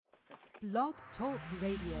Blog Talk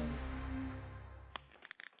Radio.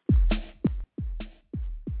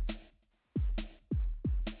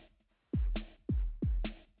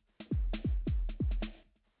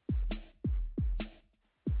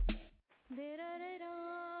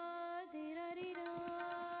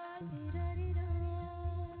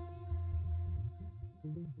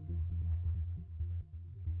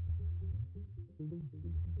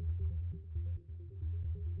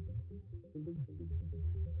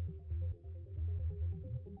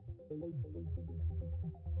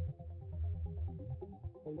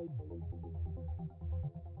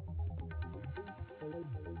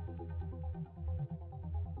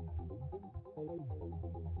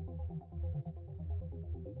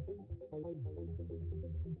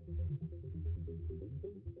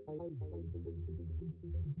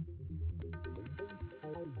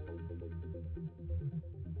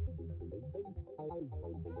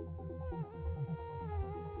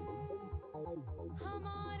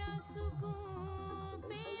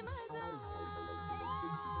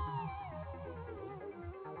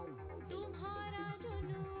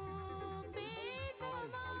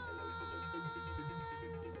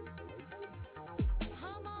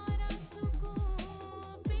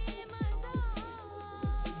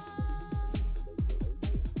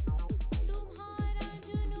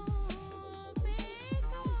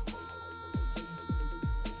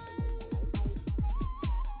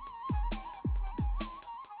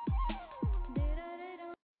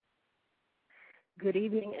 Good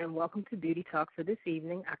evening and welcome to Beauty Talk for this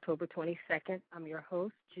evening, October 22nd. I'm your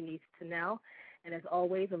host, Janice, Tunnell, and as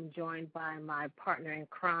always, I'm joined by my partner in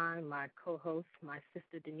crime, my co-host, my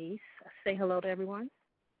sister, Denise. Say hello to everyone.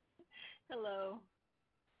 Hello.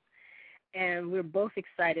 And we're both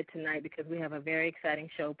excited tonight because we have a very exciting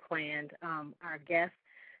show planned. Our guest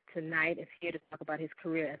tonight is here to talk about his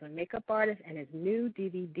career as a makeup artist and his new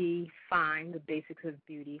DVD, Fine, The Basics of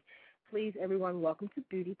Beauty. Please, everyone, welcome to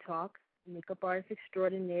Beauty Talk. Makeup artist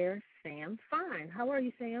extraordinaire, Sam Fine. How are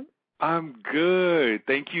you, Sam? I'm good.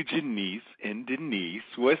 Thank you, Janice and Denise.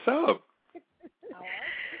 What's up?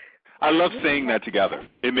 I love saying that together.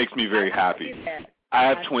 It makes me very happy. I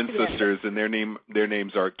have twin sisters, and their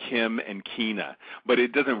names are Kim and Keena, but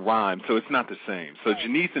it doesn't rhyme, so it's not the same. So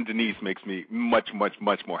Janice and Denise makes me much, much,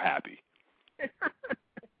 much more happy.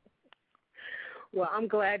 Well, I'm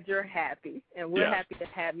glad you're happy, and we're happy to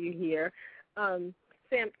have you here.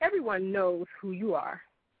 Sam, everyone knows who you are.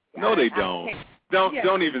 No, they don't.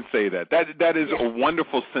 Don't even say that. That is a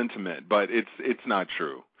wonderful sentiment, but it's not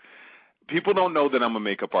true. People don't know that I'm a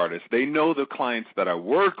makeup artist. They know the clients that I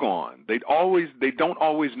work on. They don't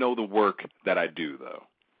always know the work that I do, though.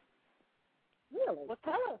 Really? What's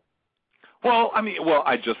up? Well,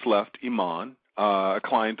 I just left Iman, a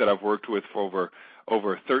client that I've worked with for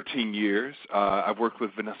over 13 years. I've worked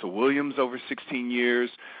with Vanessa Williams over 16 years.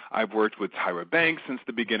 I've worked with Tyra Banks since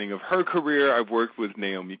the beginning of her career. I've worked with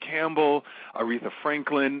Naomi Campbell, Aretha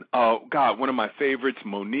Franklin. Oh, God, one of my favorites,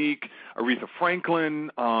 Monique, Aretha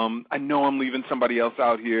Franklin. I know I'm leaving somebody else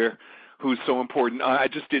out here who's so important. I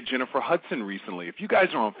just did Jennifer Hudson recently. If you guys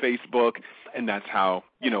are on Facebook, and that's how,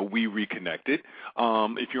 we reconnected.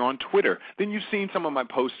 If you're on Twitter, then you've seen some of my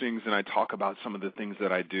postings, and I talk about some of the things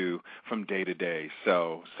that I do from day to day.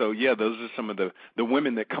 So yeah, those are some of the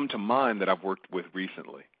women that come to mind that I've worked with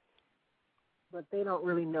recently. But they don't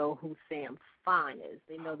really know who Sam Fine is.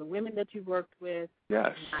 They know the women that you've worked with.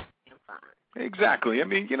 Yes. Not Sam Fine. Exactly.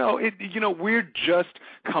 We're just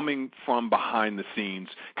coming from behind the scenes,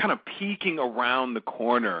 kind of peeking around the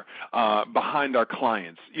corner behind our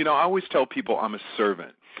clients. I always tell people I'm a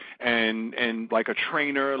servant, and like a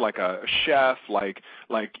trainer, like a chef, like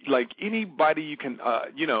anybody you can,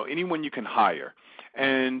 anyone you can hire.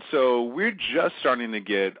 And so we're just starting to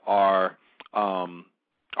get our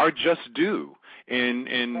just due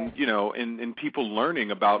in people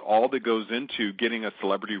learning about all that goes into getting a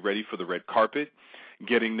celebrity ready for the red carpet,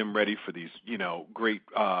 getting them ready for these, great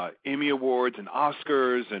Emmy Awards and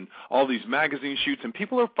Oscars and all these magazine shoots. And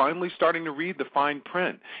people are finally starting to read the fine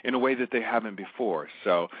print in a way that they haven't before.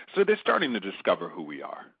 So they're starting to discover who we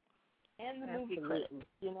are. And the movie credits,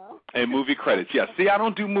 And movie credits, yes. See, I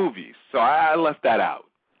don't do movies, so I left that out.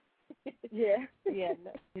 Yeah.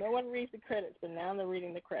 No one reads the credits, but now they're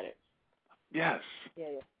reading the credits. Yes.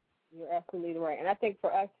 Yeah, you're absolutely right. And I think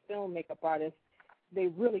for us film makeup artists, they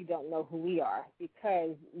really don't know who we are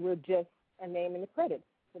because we're just a name in the credits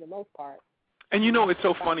for the most part. And you know, it's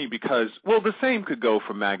so funny because, well, the same could go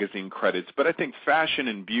for magazine credits, but I think fashion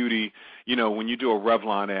and beauty, you know, when you do a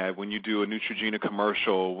Revlon ad, when you do a Neutrogena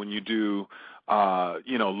commercial, when you do,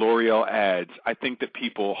 you know, L'Oreal ads, I think that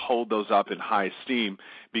people hold those up in high esteem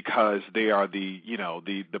because they are the, you know,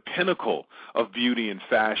 the pinnacle of beauty and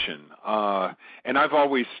fashion. And I've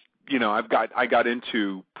always, you know, I got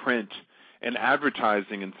into print and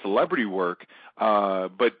advertising and celebrity work,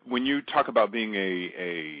 but when you talk about being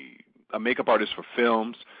a makeup artist for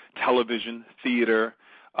films, television, theater,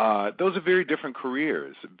 those are very different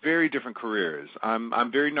careers, very different careers.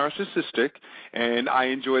 I'm very narcissistic, and I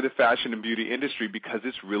enjoy the fashion and beauty industry because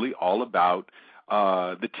it's really all about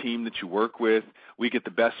the team that you work with. We get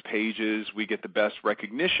the best pages. We get the best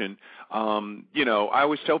recognition. You know, I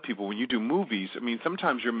always tell people when you do movies, I mean,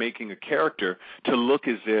 sometimes you're making a character to look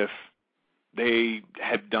as if they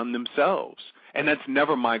have done themselves. And that's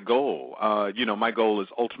never my goal. You know, my goal is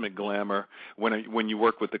ultimate glamour. When you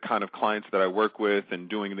work with the kind of clients that I work with, and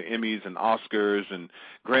doing the Emmys and Oscars and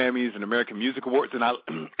Grammys and American Music Awards,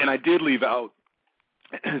 and I did leave out,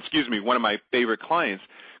 excuse me, one of my favorite clients,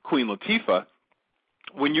 Queen Latifah.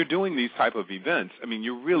 When you're doing these type of events, I mean,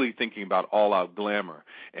 you're really thinking about all-out glamour.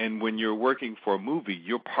 And when you're working for a movie,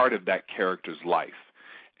 you're part of that character's life.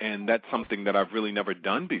 And that's something that I've really never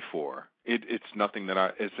done before. It's nothing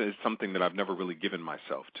that it's something that I've never really given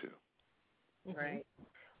myself to. Right.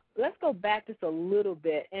 Let's go back just a little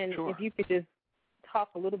bit, and Sure. if you could just talk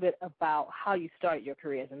a little bit about how you started your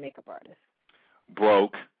career as a makeup artist.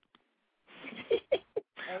 Broke.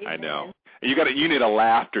 I know. You need a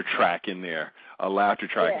laughter track in there, a laughter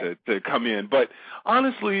track to come in. But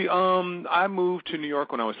honestly, I moved to New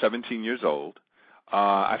York when I was 17 years old.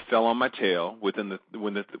 I fell on my tail within the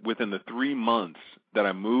 3 months that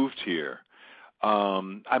I moved here.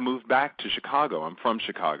 I moved back to Chicago. I'm from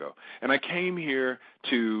Chicago, and I came here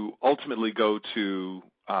to ultimately go to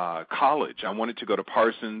college. I wanted to go to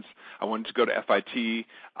Parsons. I wanted to go to FIT.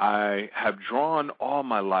 I have drawn all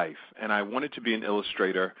my life, and I wanted to be an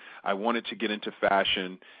illustrator. I wanted to get into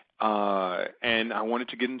fashion, and I wanted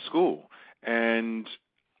to get in school. And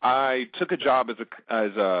I took a job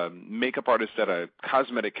as a makeup artist at a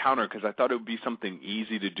cosmetic counter because I thought it would be something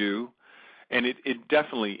easy to do, and it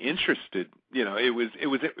definitely interested. You know, it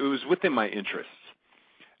was within my interests,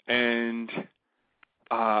 and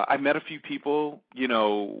I met a few people, you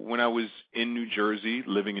know, when I was in New Jersey,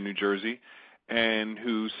 living in New Jersey, and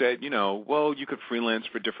who said, you know, well, you could freelance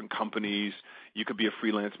for different companies. You could be a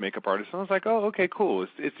freelance makeup artist. And I was like, oh, okay, cool.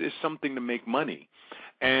 It's something to make money.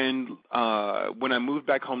 And when I moved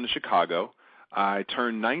back home to Chicago, I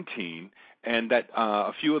turned 19, and that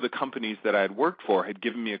a few of the companies that I had worked for had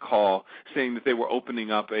given me a call saying that they were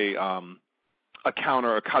opening up a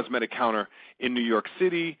cosmetic counter in New York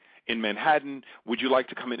City, in Manhattan. Would you like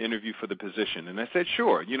to come and interview for the position? And I said,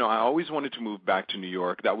 sure. You know, I always wanted to move back to New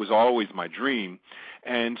York. That was always my dream.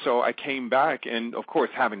 And so I came back, and, of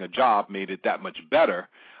course, having a job made it that much better.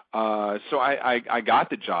 So I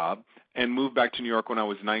got the job and moved back to New York when I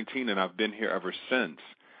was 19, and I've been here ever since.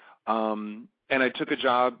 And I took a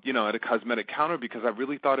job, you know, at a cosmetic counter because I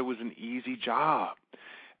really thought it was an easy job.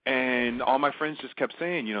 And all my friends just kept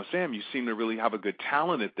saying, you know, Sam, you seem to really have a good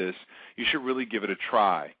talent at this. You should really give it a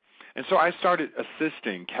try. And so I started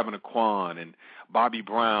assisting Kevin Aquan and Bobby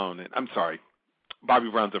Brown. And I'm sorry, Bobby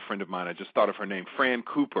Brown's a friend of mine. I just thought of her name, Fran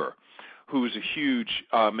Cooper, who is a huge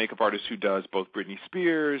makeup artist who does both Britney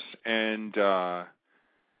Spears and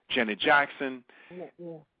Janet Jackson.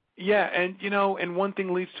 Yeah, and, you know, and one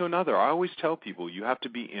thing leads to another. I always tell people you have to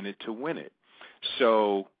be in it to win it.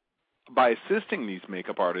 So by assisting these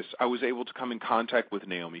makeup artists, I was able to come in contact with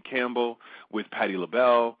Naomi Campbell, with Patti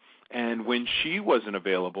LaBelle, and when she wasn't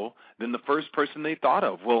available, then the first person they thought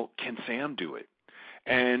of, well, can Sam do it?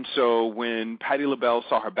 And so when Patti LaBelle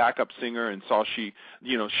saw her backup singer and saw she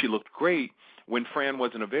looked great, when Fran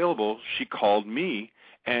wasn't available, she called me,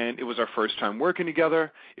 and it was our first time working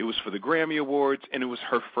together. It was for the Grammy Awards, and it was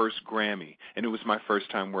her first Grammy, and it was my first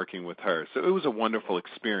time working with her. So it was a wonderful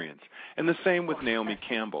experience. And the same with Naomi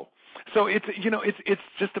Campbell. So it's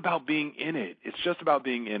just about being in it. It's just about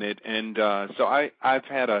being in it. And so I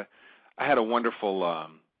had a wonderful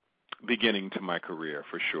beginning to my career,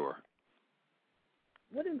 for sure.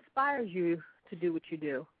 What inspires you to do what you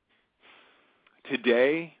do?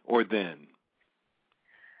 Today or then?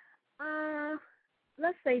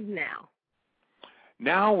 Let's say now.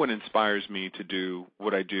 Now what inspires me to do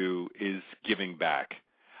what I do is giving back.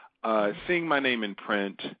 Seeing my name in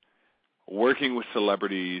print, working with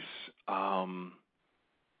celebrities. I'm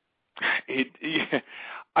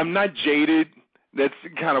not jaded. That's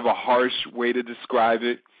kind of a harsh way to describe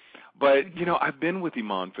it. But, I've been with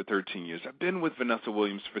Iman for 13 years. I've been with Vanessa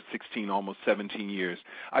Williams for 16, almost 17 years.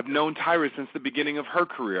 I've known Tyra since the beginning of her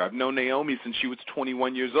career. I've known Naomi since she was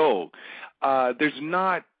 21 years old. There's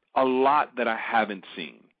not a lot that I haven't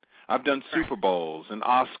seen. I've done Super Bowls and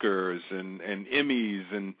Oscars and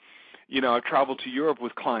Emmys, and, I've traveled to Europe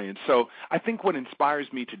with clients. So I think what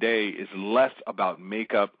inspires me today is less about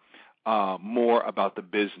makeup, more about the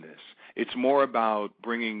business. It's more about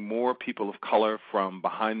bringing more people of color from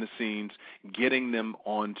behind the scenes, getting them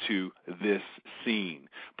onto this scene,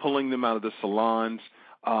 pulling them out of the salons,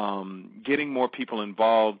 getting more people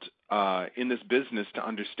involved in this business to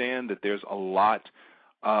understand that there's a lot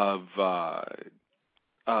of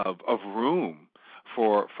room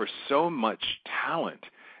for so much talent.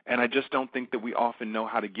 And I just don't think that we often know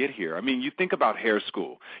how to get here. I mean, you think about hair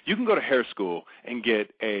school. You can go to hair school and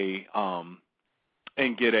get a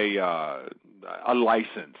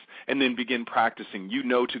license and then begin practicing,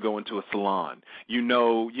 to go into a salon.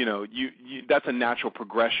 That's a natural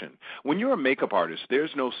progression. When you're a makeup artist,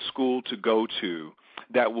 there's no school to go to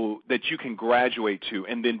that you can graduate to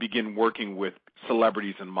and then begin working with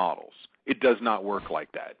celebrities and models. It does not work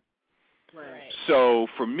like that. Right. So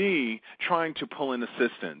for me, trying to pull in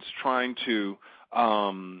assistants, trying to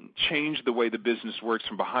change the way the business works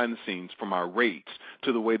from behind the scenes, from our rates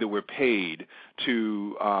to the way that we're paid,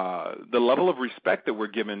 to the level of respect that we're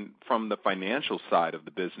given from the financial side of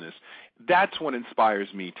the business, that's what inspires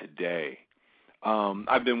me today.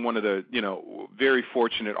 I've been one of the, very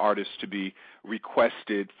fortunate artists to be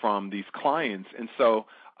requested from these clients, and so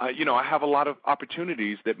I have a lot of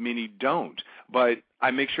opportunities that many don't, but I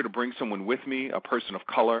make sure to bring someone with me, a person of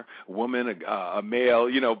color, a woman, a male.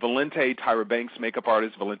 Valente, Tyra Banks' makeup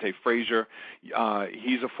artist, Valente Frazier,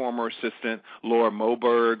 he's a former assistant. Laura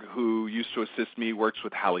Moberg, who used to assist me, works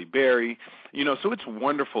with Halle Berry. So it's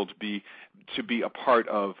wonderful to be a part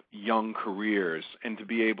of young careers and to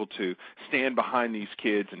be able to stand behind these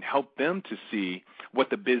kids and help them to see what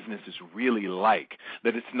the business is really like,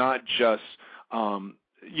 that it's not just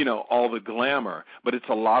all the glamour, but it's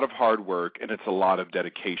a lot of hard work and it's a lot of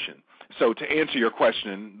dedication. So to answer your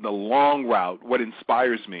question, the long route, what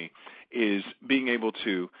inspires me is being able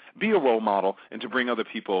to be a role model and to bring other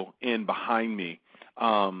people in behind me,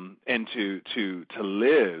 and to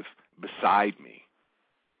live beside me.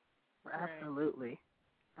 Absolutely.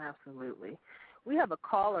 Absolutely. We have a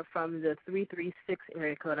caller from the 336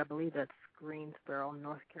 area code. I believe that's Greensboro,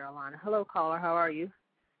 North Carolina. Hello, caller. How are you?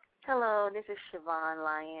 Hello, this is Siobhan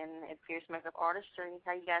Lyon at Fierce Makeup Artistry.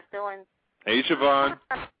 How you guys doing? Hey, Siobhan.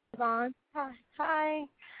 Siobhan. Hi.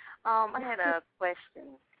 I had a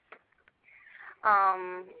question.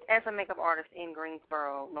 As a makeup artist in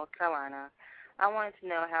Greensboro, North Carolina, I wanted to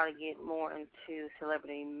know how to get more into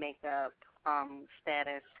celebrity makeup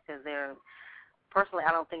status, because personally,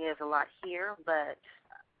 I don't think there's a lot here, but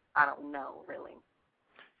I don't know, really.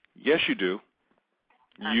 Yes, you do.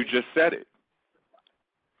 You just said it.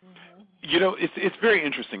 It's very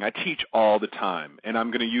interesting. I teach all the time, and I'm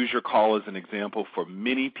going to use your call as an example for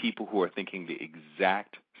many people who are thinking the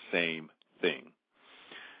exact same thing.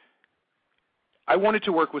 I wanted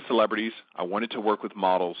to work with celebrities. I wanted to work with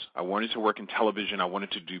models. I wanted to work in television. I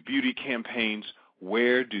wanted to do beauty campaigns.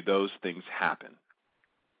 Where do those things happen?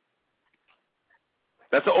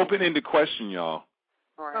 That's an open-ended question, y'all.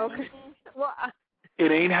 Okay. Well,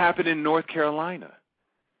 it ain't happening in North Carolina.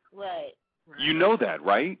 Right. You know that,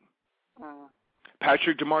 right?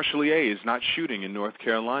 Patrick DeMarchelier is not shooting in North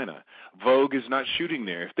Carolina. Vogue is not shooting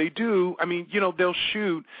there. If they do, they'll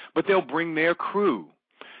shoot, but they'll bring their crew.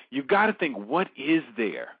 You've got to think, what is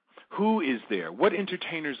there? Who is there? What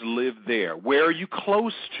entertainers live there? Where are you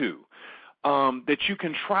close to that you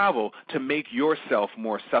can travel to make yourself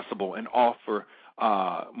more accessible and offer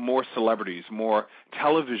more celebrities, more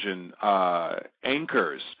television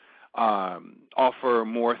anchors, offer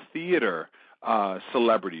more theater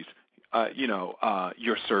celebrities,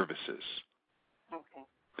 your services. Okay.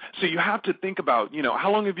 So you have to think about,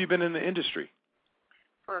 how long have you been in the industry?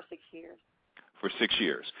 For 6 years. For 6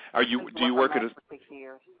 years. Do you work at for 6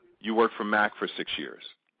 years? You work for MAC for 6 years.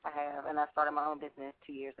 I have, and I started my own business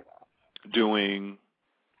 2 years ago. Doing?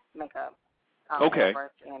 Makeup. Okay.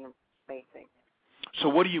 And basic. So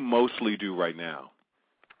what do you mostly do right now?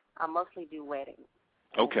 I mostly do weddings.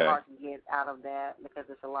 Okay. It's hard to get out of that because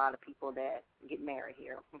there's a lot of people that get married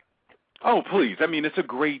here. Oh, please. It's a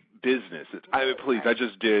great business. Please, I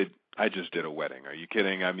just did a wedding. Are you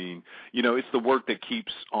kidding? It's the work that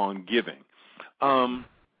keeps on giving.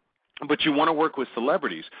 But you want to work with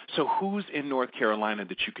celebrities. So who's in North Carolina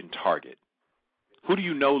that you can target? Who do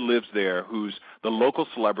you know lives there, who's the local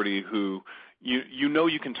celebrity who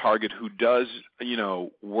you can target, who does,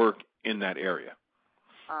 work in that area?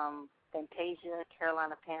 Fantasia,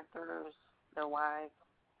 Carolina Panthers, their wives.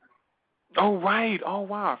 Oh, right. Oh,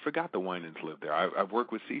 wow. I forgot the Winans live there. I've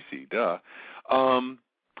worked with Cece. Duh.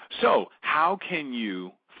 So how can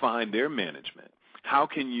you find their management? How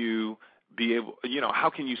can you be able, how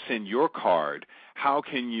can you send your card? How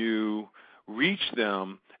can you reach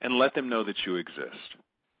them and let them know that you exist?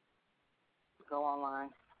 Go online.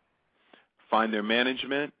 Find their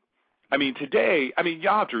management. Today,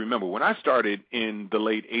 y'all have to remember, when I started in the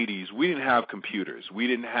late 80s, we didn't have computers. We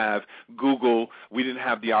didn't have Google. We didn't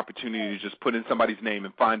have the opportunity to just put in somebody's name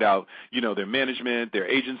and find out, their management, their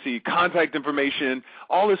agency, contact information,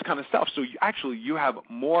 all this kind of stuff. So you have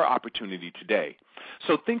more opportunity today.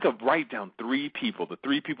 So write down 3 people, the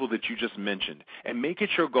 3 people that you just mentioned, and make it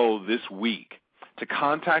your goal this week to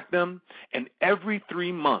contact them, and every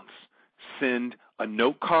 3 months send a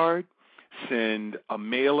note card, send a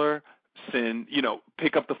mailer,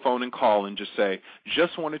 pick up the phone and call and just say,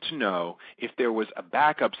 just wanted to know if there was a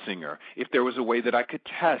backup singer, if there was a way that I could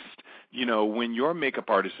test, when your makeup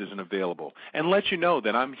artist isn't available, and let you know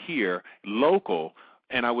that I'm here, local,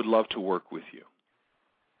 and I would love to work with you.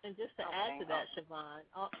 And just to add to that, Siobhan,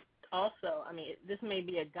 also, this may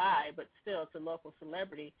be a guy, but still it's a local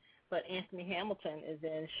celebrity, but Anthony Hamilton is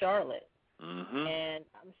in Charlotte, and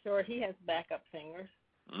I'm sure he has backup singers.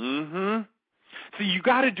 So you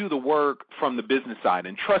got to do the work from the business side,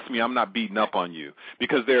 and trust me, I'm not beating up on you,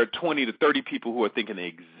 because there are 20 to 30 people who are thinking the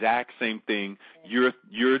exact same thing you're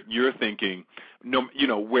thinking.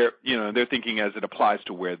 They're thinking as it applies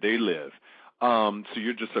to where they live. So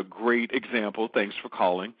you're just a great example. Thanks for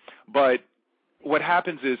calling. But what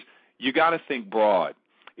happens is you got to think broad.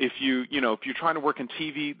 If you're trying to work in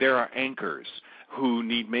TV, there are anchors who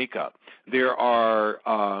need makeup. There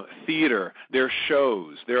are theater, there are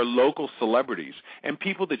shows, there are local celebrities, and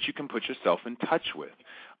people that you can put yourself in touch with.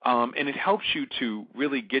 And it helps you to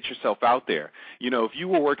really get yourself out there. If you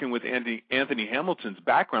were working with Anthony Hamilton's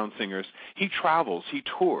background singers, he travels, he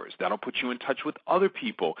tours. That'll put you in touch with other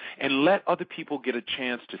people and let other people get a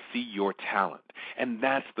chance to see your talent. And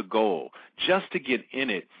that's the goal, just to get in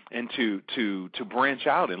it and to branch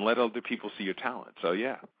out and let other people see your talent. So,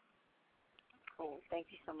 yeah. Cool. Thank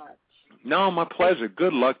you so much. No, my pleasure.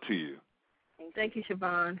 Good luck to you. Thank you,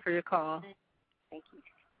 Siobhan, for your call. Thank you.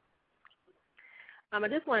 I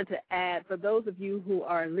just wanted to add, for those of you who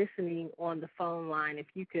are listening on the phone line, if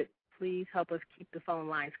you could please help us keep the phone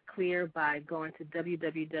lines clear by going to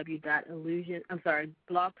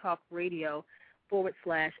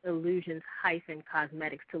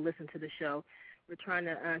blogtalkradio.illusions-cosmetics to listen to the show. We're trying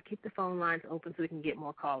to keep the phone lines open so we can get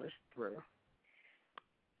more callers through.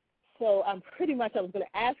 So pretty much I was going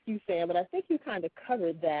to ask you, Sam, but I think you kind of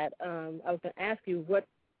covered that. I was going to ask you, what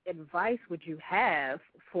advice would you have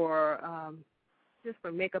for just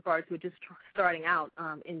for makeup artists who are just starting out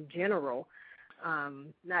in general,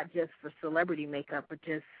 not just for celebrity makeup, but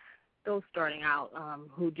just those starting out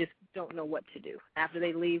who just don't know what to do. After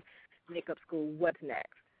they leave makeup school, what's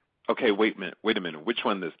next? Okay, wait a minute. Which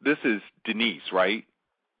one is this? This is Denise, right?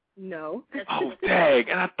 No. Oh, dang,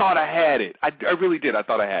 and I thought I had it. I really did. I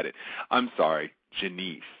thought I had it. I'm sorry,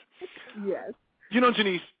 Janice. Yes.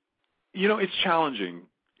 Janice, it's challenging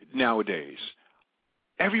nowadays.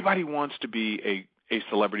 Everybody wants to be a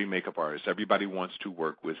celebrity makeup artist. Everybody wants to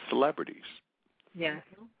work with celebrities. Yes.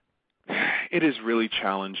 It is really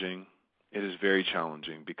challenging. It is very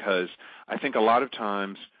challenging because I think a lot of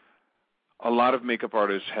times a lot of makeup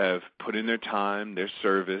artists have put in their time, their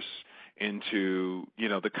service into,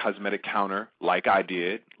 the cosmetic counter like I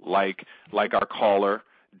did, like our caller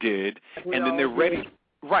did, and then they're ready.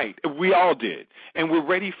 Right, we all did. And we're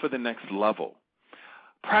ready for the next level.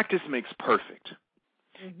 Practice makes perfect.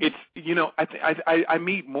 It's I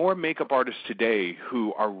meet more makeup artists today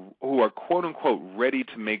who are quote unquote ready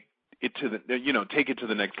to make it to the take it to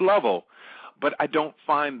the next level, but I don't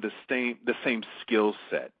find the same skill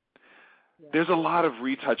set. Yeah. There's a lot of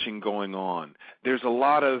retouching going on. There's a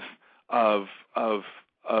lot of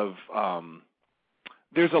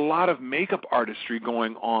there's a lot of makeup artistry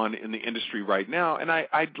going on in the industry right now, and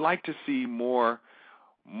I'd like to see more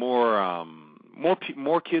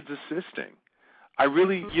kids assisting. I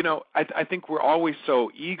really, I think we're always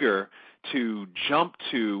so eager to jump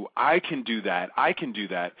to, I can do that,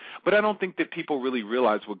 but I don't think that people really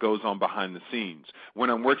realize what goes on behind the scenes.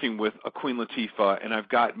 When I'm working with a Queen Latifah and I've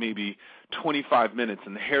got maybe 25 minutes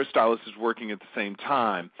and the hairstylist is working at the same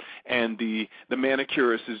time and the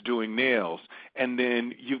manicurist is doing nails, and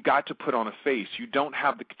then you've got to put on a face. You don't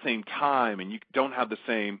have the same time and you don't have the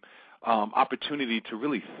same opportunity to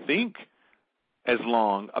really think as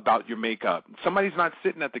long about your makeup. Somebody's not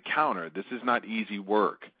sitting at the counter. This is not easy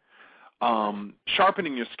work.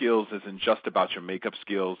 Sharpening your skills isn't just about your makeup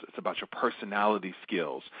skills. It's about your personality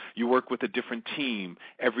skills. You work with a different team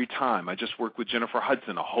every time. I just worked with Jennifer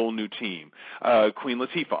Hudson, a whole new team. Queen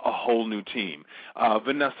Latifah, a whole new team.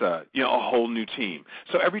 Vanessa, a whole new team.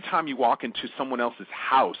 So every time you walk into someone else's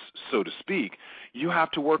house, so to speak, you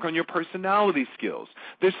have to work on your personality skills.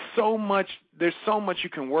 There's so much you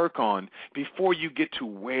can work on before you get to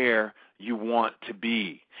where you want to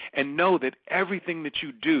be. And know that everything that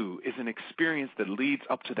you do is an experience that leads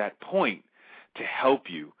up to that point to help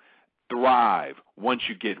you thrive once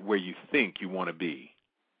you get where you think you want to be.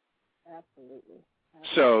 Absolutely.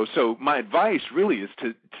 So my advice really is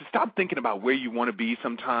to stop thinking about where you want to be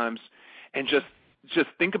sometimes and just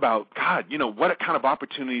think about, God, what kind of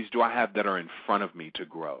opportunities do I have that are in front of me to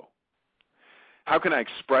grow? How can I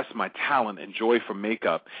express my talent and joy for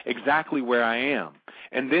makeup exactly where I am?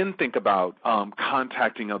 And then think about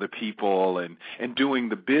contacting other people and doing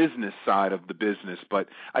the business side of the business. But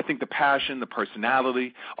I think the passion, the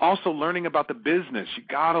personality, also learning about the business. You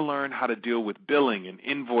got to learn how to deal with billing and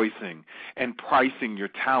invoicing and pricing your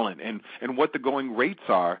talent and what the going rates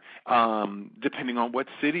are depending on what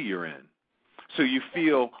city you're in. So you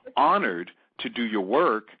feel honored to do your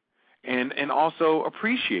work and also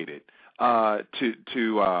appreciate it.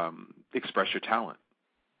 To express your talent.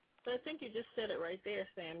 So I think you just said it right there,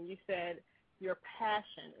 Sam. You said your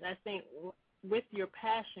passion. And I think with your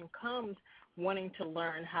passion comes wanting to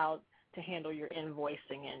learn how to handle your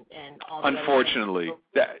invoicing and all that. Unfortunately,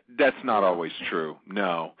 that's not always true.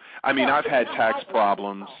 No. I mean, I've had tax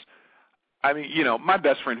problems. I mean, my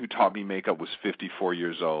best friend who taught me makeup was 54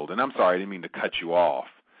 years old. And I'm sorry, I didn't mean to cut you off.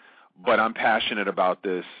 But I'm passionate about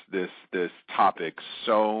this topic.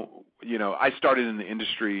 So, I started in the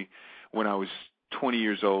industry when I was 20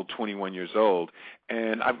 years old, 21 years old,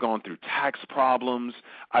 and I've gone through tax problems.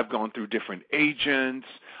 I've gone through different agents.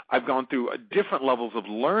 I've gone through different levels of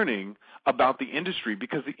learning about the industry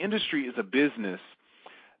because the industry is a business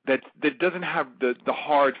that doesn't have the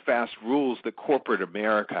hard, fast rules that corporate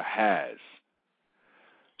America has.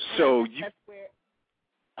 So that's where.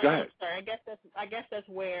 Go ahead. Sorry, I guess that's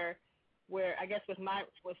where I guess with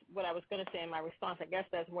what I was going to say in my response. I guess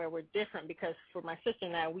that's where we're different because for my sister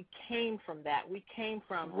and I, we came from that. We came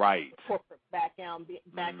from right. the corporate background being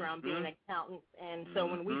an accountant, and so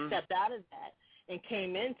when we stepped out of that and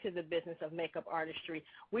came into the business of makeup artistry,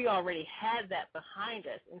 we already had that behind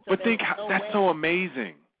us. And so that's so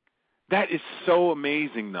amazing. That is so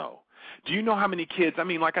amazing, though. Do you know how many kids? I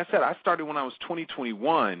mean, like I said, I started when I was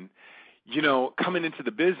 21. Coming into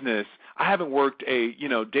the business, I haven't worked a,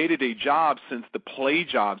 day-to-day job since the play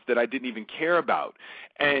jobs that I didn't even care about.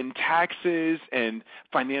 And taxes and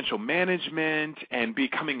financial management and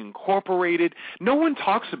becoming incorporated, no one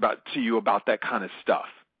talks to you about that kind of stuff.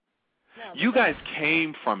 No, you guys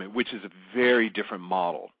came from it, which is a very different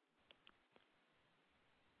model.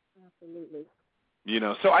 Absolutely.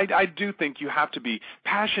 So I do think you have to be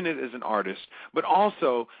passionate as an artist, but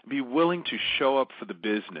also be willing to show up for the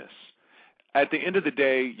business. At the end of the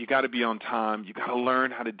day, you got to be on time. You got to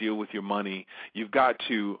learn how to deal with your money. You've got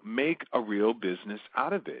to make a real business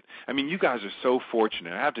out of it. I mean, you guys are so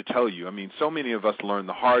fortunate. I have to tell you, I mean, so many of us learn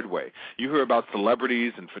the hard way. You hear about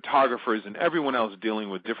celebrities and photographers and everyone else dealing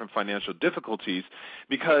with different financial difficulties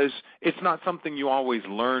because it's not something you always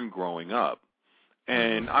learn growing up.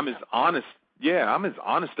 And I'm as honest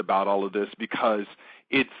about all of this because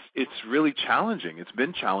it's really challenging. It's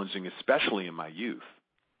been challenging, especially in my youth.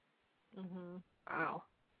 Wow.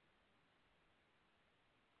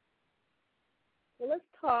 Well, let's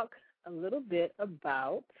talk a little bit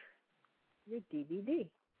about your DVD.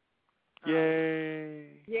 Yay.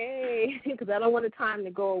 Yay, because I don't want the time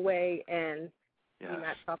to go away and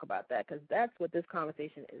not talk about that because that's what this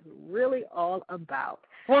conversation is really all about.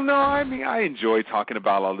 Well, no, I mean, I enjoy talking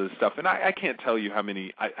about all this stuff, and I can't tell you how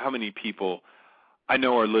many people I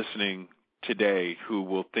know are listening today who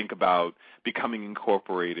will think about becoming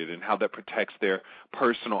incorporated and how that protects their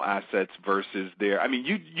personal assets versus I mean,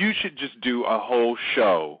 you should just do a whole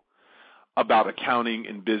show about accounting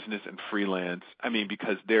and business and freelance. I mean,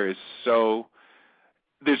 because there's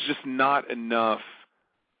just not enough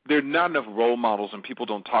role models and people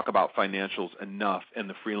don't talk about financials enough in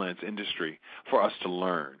the freelance industry for us to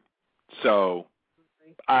learn. So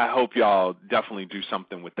I hope y'all definitely do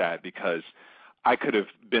something with that because I could have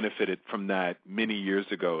benefited from that many years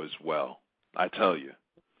ago as well, I tell you.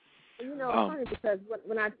 It's funny because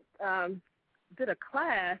when I did a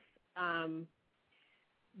class,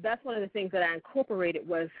 that's one of the things that I incorporated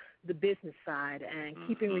was the business side and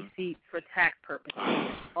keeping receipts for tax purposes,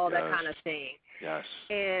 all that kind of thing. Yes.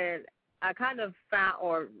 And I kind of found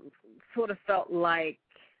or sort of felt like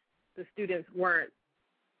the students weren't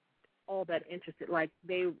all that interested. Like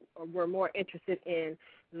they were more interested in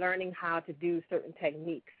learning how to do certain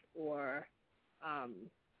techniques or,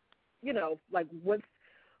 like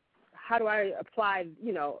how do I apply,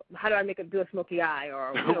 how do I do a smoky eye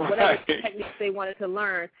or whatever techniques they wanted to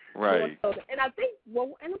learn. Right. And I think,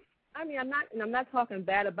 I'm not talking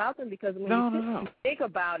bad about them because when you think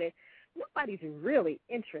about it, nobody's really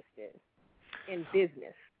interested in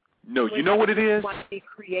business. No, you know what it is? Want to be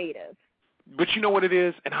creative. But you know what it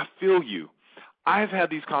is? And I feel you. I've had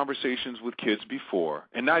these conversations with kids before,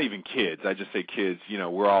 and not even kids. I just say kids,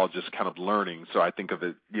 we're all just kind of learning. So I think of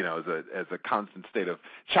it, as a constant state of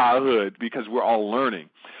childhood because we're all learning.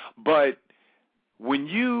 But when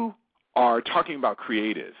you are talking about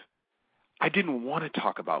creative, I didn't want to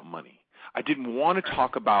talk about money. I didn't want to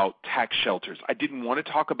talk about tax shelters. I didn't want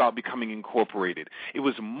to talk about becoming incorporated. It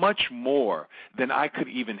was much more than I could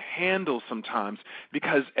even handle sometimes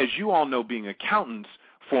because, as you all know, being accountants,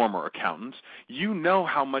 former accountants, you know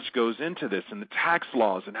how much goes into this and the tax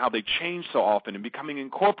laws and how they change so often and becoming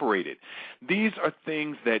incorporated. These are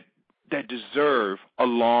things that deserve a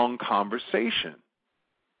long conversation.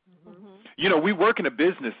 Mm-hmm. We work in a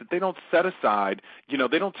business that they don't set aside, they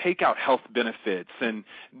don't take out health benefits and,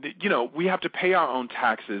 we have to pay our own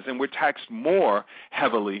taxes and we're taxed more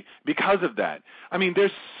heavily because of that. I mean,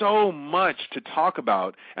 there's so much to talk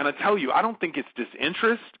about. And I tell you, I don't think it's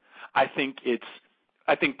disinterest. I think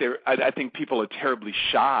people are terribly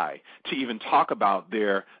shy to even talk about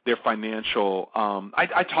their financial.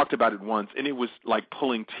 I talked about it once, and it was like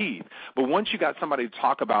pulling teeth. But once you got somebody to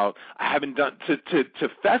talk about, I haven't done to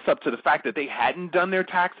fess up to the fact that they hadn't done their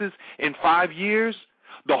taxes in 5 years,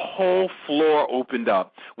 the whole floor opened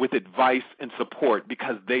up with advice and support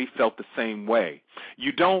because they felt the same way.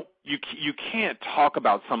 You can't talk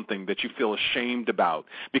about something that you feel ashamed about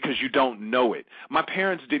because you don't know it. My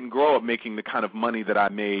parents didn't grow up making the kind of money that I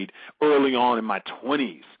made early on in my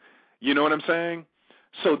 20s. You know what I'm saying?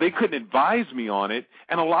 So they couldn't advise me on it,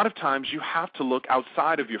 and a lot of times you have to look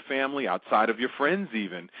outside of your family, outside of your friends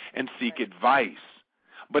even, and seek advice.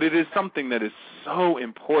 But it is something that is so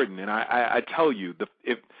important, and I tell you,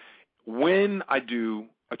 when I do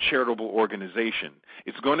a charitable organization,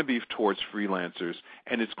 it's going to be towards freelancers,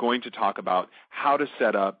 and it's going to talk about how to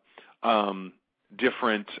set up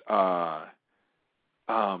different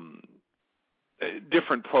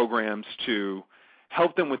programs to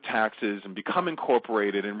help them with taxes and become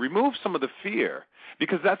incorporated and remove some of the fear,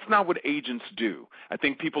 because that's not what agents do. I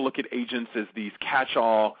think people look at agents as these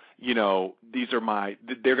catch-all,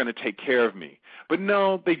 they're going to take care of me. But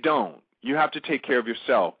no, they don't. You have to take care of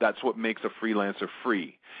yourself. That's what makes a freelancer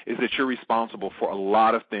free, is that you're responsible for a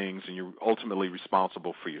lot of things and you're ultimately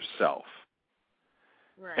responsible for yourself.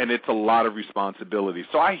 Right. And it's a lot of responsibility.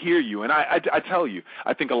 So I hear you, and I tell you,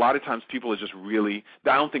 I think a lot of times people are just really,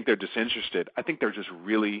 I don't think they're disinterested. I think they're just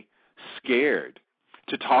really scared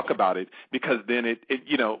to talk about it because then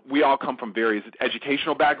we all come from various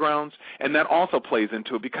educational backgrounds, and that also plays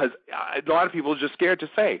into it because a lot of people are just scared to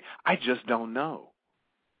say, I just don't know.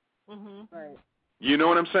 Mm-hmm. Right. You know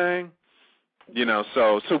what I'm saying?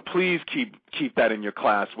 So please keep that in your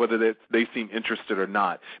class, whether they seem interested or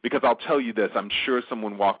not, because I'll tell you this, I'm sure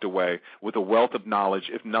someone walked away with a wealth of knowledge,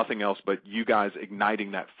 if nothing else, but you guys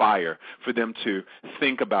igniting that fire for them to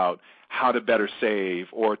think about how to better save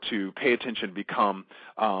or to pay attention, become,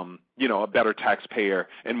 a better taxpayer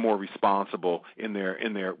and more responsible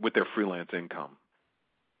with their freelance income.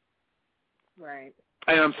 Right.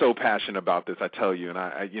 I am so passionate about this, I tell you, and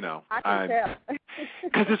I can tell.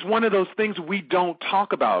 Because it's one of those things we don't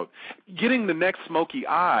talk about. Getting the next smoky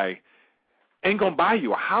eye ain't going to buy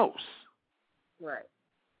you a house. Right.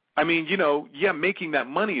 I mean, making that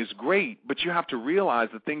money is great, but you have to realize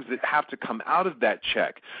the things that have to come out of that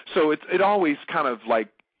check. So it always kind of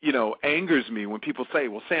angers me when people say,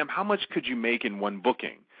 well, Sam, how much could you make in one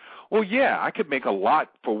booking? Well, yeah, I could make a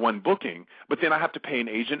lot for one booking, but then I have to pay an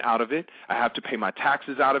agent out of it. I have to pay my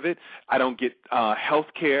taxes out of it. I don't get health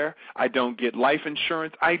care. I don't get life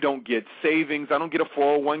insurance. I don't get savings. I don't get a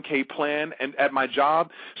 401k plan at my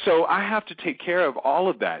job. So I have to take care of all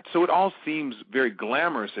of that. So it all seems very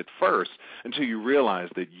glamorous at first until you realize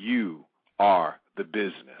that you are the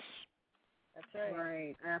business. That's right.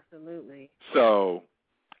 Right, absolutely. So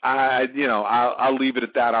I'll leave it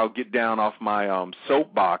at that. I'll get down off my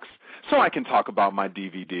soapbox so I can talk about my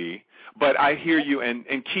DVD. But I hear you, and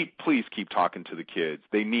please keep talking to the kids.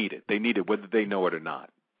 They need it. They need it, whether they know it or not.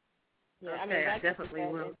 Yeah, okay, I definitely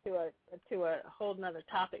will. Into a whole nother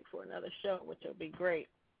topic for another show, which will be great.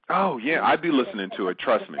 Oh yeah, I'd be listening to it.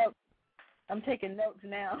 Trust me. I'm taking notes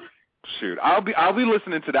now. Shoot, I'll be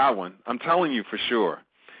listening to that one. I'm telling you for sure.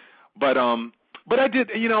 But I did,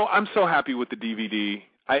 I'm so happy with the DVD.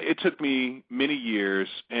 It took me many years,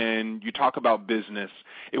 and you talk about business.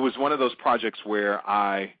 It was one of those projects where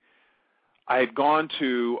I had gone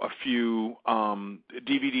to a few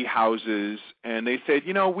DVD houses, and they said,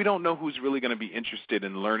 we don't know who's really going to be interested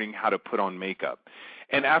in learning how to put on makeup.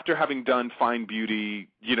 And after having done Fine Beauty,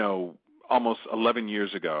 almost 11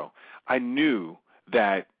 years ago, I knew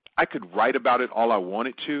that I could write about it all I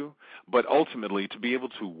wanted to, but ultimately to be able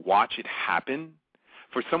to watch it happen,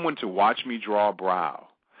 for someone to watch me draw a brow,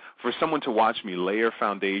 for someone to watch me layer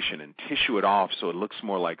foundation and tissue it off so it looks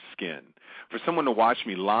more like skin, for someone to watch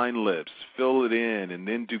me line lips, fill it in, and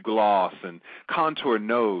then do gloss and contour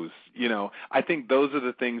nose, I think those are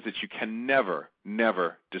the things that you can never,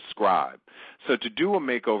 never describe. So to do a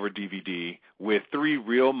makeover DVD with 3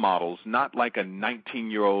 real models, not like a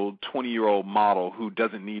 19-year-old, 20-year-old model who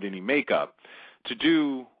doesn't need any makeup, to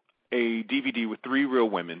do a DVD with 3 real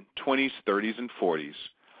women, 20s, 30s, and 40s,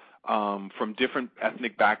 from different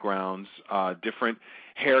ethnic backgrounds, different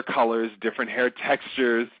hair colors, different hair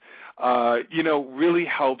textures, really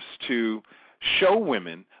helps to show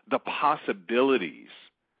women the possibilities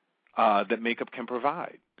that makeup can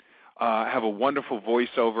provide. I have a wonderful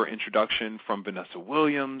voiceover introduction from Vanessa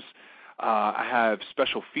Williams. I have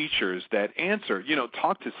special features that answer,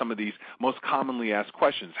 talk to some of these most commonly asked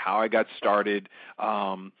questions: how I got started,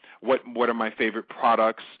 what are my favorite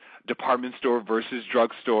products, department store versus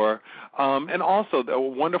drugstore, and also a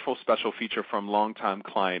wonderful special feature from longtime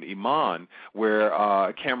client Iman, where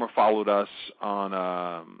a camera followed us on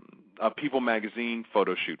a People magazine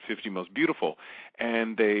photo shoot, 50 Most Beautiful,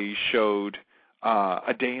 and they showed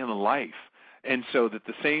a day in the life. And so that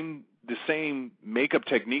the same makeup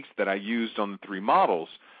techniques that I used on the 3 models,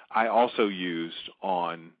 I also used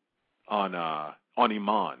on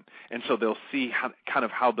Iman. And so they'll see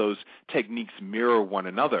how those techniques mirror one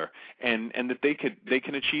another, and that they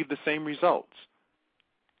can achieve the same results.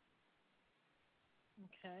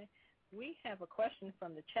 Okay. We have a question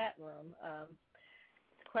from the chat room.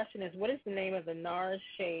 The question is, what is the name of the NARS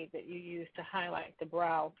shade that you use to highlight the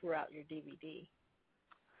brow throughout your DVD?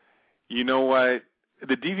 You know what?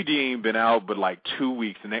 The DVD ain't been out but like 2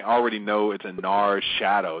 weeks, and they already know it's a NARS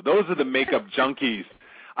shadow. Those are the makeup junkies.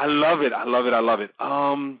 I love it. I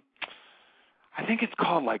think it's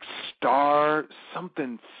called like Star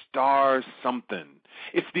something.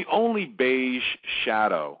 It's the only beige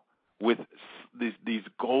shadow with these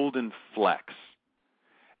golden flecks,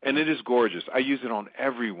 and it is gorgeous. I use it on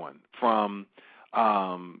everyone, from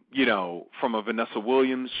from a Vanessa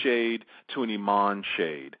Williams shade to an Iman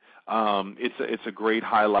shade. It's a great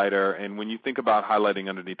highlighter, and when you think about highlighting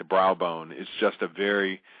underneath the brow bone, it's just a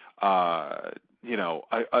very a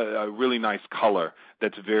really nice color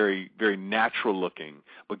that's very, very natural looking,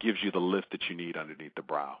 but gives you the lift that you need underneath the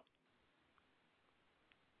brow.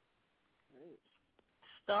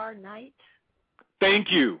 Star Night.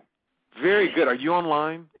 Thank you. Very good. Are you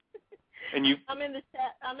online? And you? I'm in the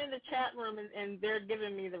chat room, and they're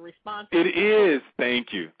giving me the response. It is.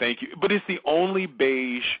 Thank you. But it's the only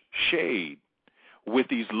beige shade with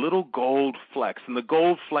these little gold flecks, and the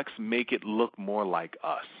gold flecks make it look more like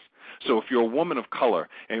us. So if you're a woman of color,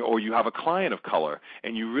 or you have a client of color,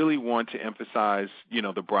 and you really want to emphasize,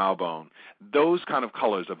 the brow bone, those kind of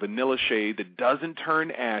colors, a vanilla shade that doesn't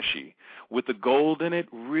turn ashy, with the gold in it,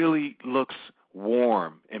 really looks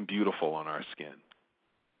warm and beautiful on our skin.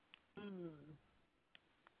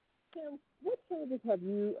 Tim, what changes have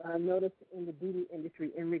you noticed in the beauty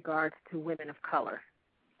industry in regards to women of color?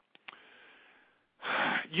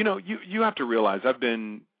 You have to realize I've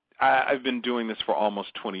been doing this for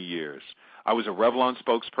almost 20 years. I was a Revlon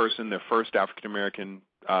spokesperson, their first African-American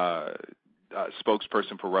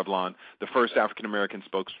spokesperson for Revlon, the first African-American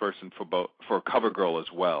spokesperson for CoverGirl as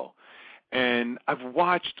well. And I've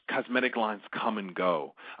watched cosmetic lines come and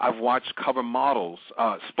go. I've watched cover models,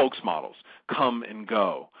 spokesmodels come and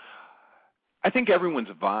go. I think everyone's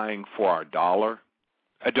vying for our dollar.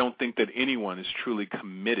 I don't think that anyone is truly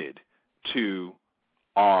committed to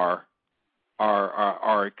our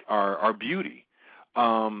beauty.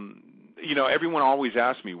 Everyone always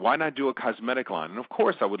asks me, why not do a cosmetic line? And of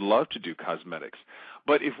course, I would love to do cosmetics.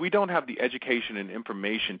 But if we don't have the education and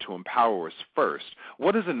information to empower us first,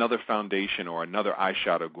 what is another foundation or another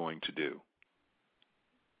eyeshadow going to do?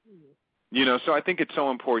 So I think it's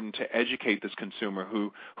so important to educate this consumer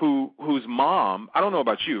whose mom, I don't know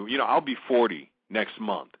about you, I'll be 40 next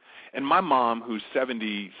month. And my mom, who's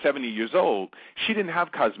 70 years old, she didn't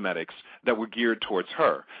have cosmetics that were geared towards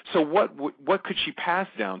her. So what could she pass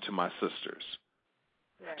down to my sisters?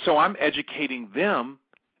 Right. So I'm educating them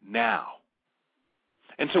now.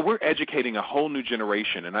 And so we're educating a whole new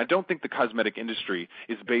generation, and I don't think the cosmetic industry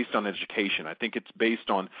is based on education. I think it's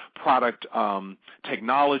based on product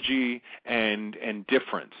technology and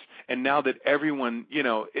difference. And now that everyone,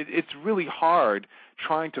 it's really hard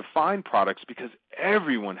trying to find products because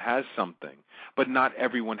everyone has something, but not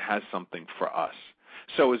everyone has something for us.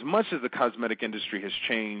 So as much as the cosmetic industry has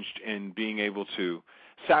changed in being able to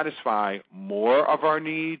satisfy more of our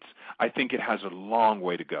needs, I think it has a long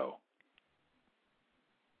way to go.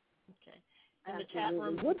 Okay. In the chat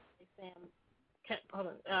room, Sam, hold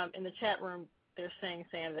on. In the chat room, they're saying,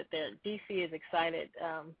 Sam, that DC is excited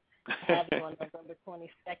to have you on November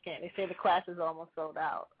 22nd. They say the class is almost sold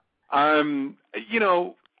out. I'm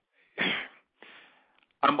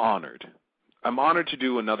honored. I'm honored to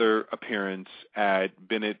do another appearance at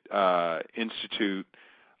Bennett Institute,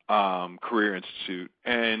 Career Institute,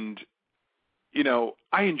 and,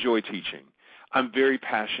 I enjoy teaching. I'm very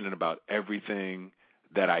passionate about everything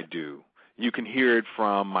that I do. You can hear it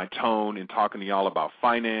from my tone in talking to y'all about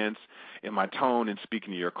finance, in my tone in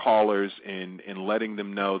speaking to your callers, in letting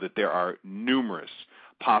them know that there are numerous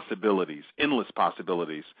possibilities, endless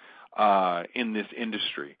possibilities in this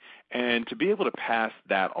industry. And to be able to pass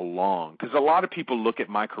that along, because a lot of people look at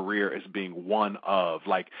my career as being one of,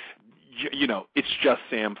 like, it's just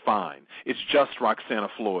Sam Fine. It's just Roxana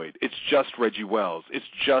Floyd. It's just Reggie Wells. It's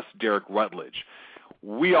just Derek Rutledge.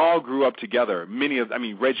 We all grew up together.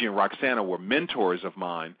 Reggie and Roxana were mentors of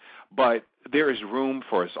mine, but there is room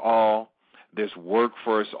for us all. There's work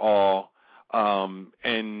for us all. And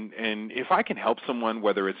if I can help someone,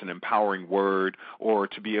 whether it's an empowering word or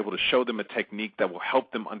to be able to show them a technique that will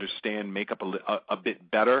help them understand makeup a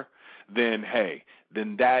bit better, then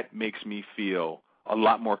that makes me feel a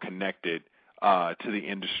lot more connected to the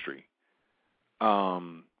industry.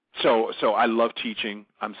 So I love teaching.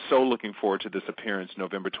 I'm so looking forward to this appearance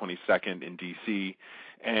November 22nd in D.C.,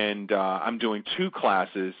 and I'm doing 2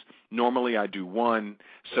 classes. Normally I do 1,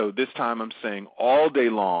 so this time I'm saying all day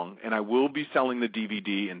long, and I will be selling the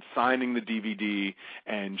DVD and signing the DVD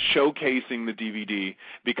and showcasing the DVD,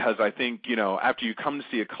 because I think, after you come to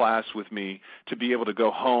see a class with me, to be able to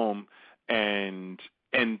go home and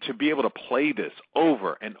to be able to play this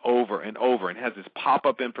over and over and over, and has this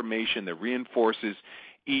pop-up information that reinforces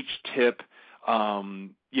each tip,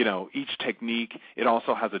 each technique. It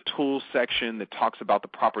also has a tools section that talks about the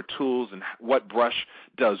proper tools and what brush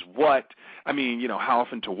does what. How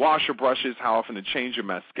often to wash your brushes, how often to change your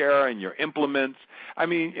mascara and your implements.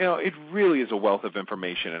 It really is a wealth of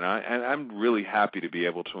information, and I'm really happy to be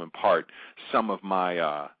able to impart some of my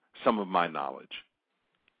knowledge.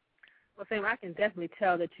 Well, Sam, I can definitely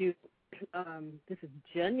tell that you. This is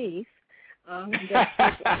Janice.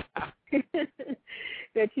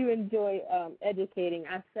 That you enjoy educating.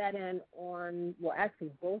 I sat in on,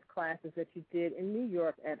 both classes that you did in New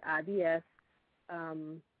York at IBS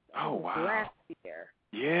last year.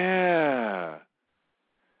 Yeah.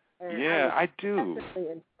 And I do.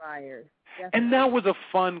 Definitely inspired. Definitely. And that was a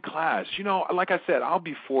fun class. Like I said, I'll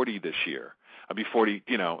be 40 this year. I'll be 40,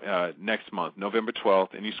 next month, November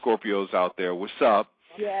 12th. Any Scorpios out there, what's up?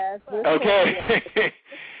 Yes. Okay.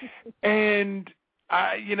 And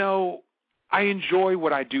I enjoy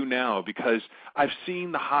what I do now because I've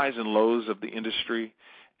seen the highs and lows of the industry,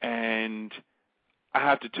 and I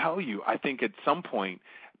have to tell you, I think at some point,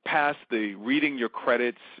 past the reading your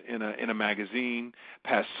credits in a magazine,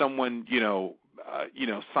 past someone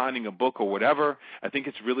signing a book or whatever, I think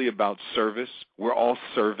it's really about service. We're all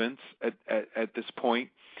servants at this point,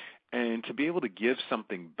 and to be able to give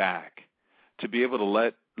something back, to be able to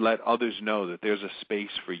let others know that there's a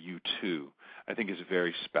space for you too, I think is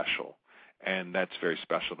very special. And that's very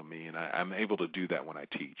special to me, and I'm able to do that when I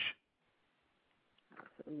teach.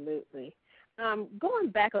 Absolutely. Going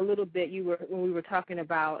back a little bit, when we were talking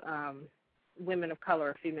about women of color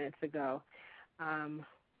a few minutes ago,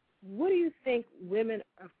 what do you think women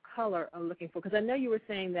of color are looking for? Because I know you were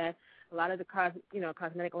saying that a lot of the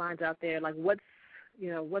cosmetic lines out there, like what's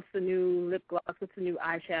the new lip gloss, what's the new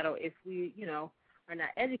eyeshadow, if we are not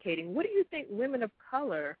educating. What do you think women of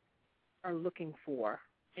color are looking for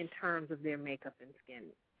in terms of their makeup and skin?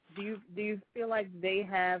 Do you feel like they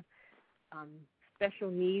have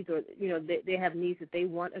special needs, or they have needs that they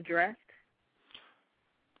want addressed?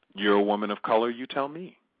 You're a woman of color, you tell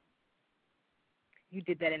me. You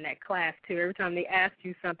did that in that class too. Every time they asked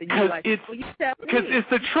you something, you were like, you tell me. Because it's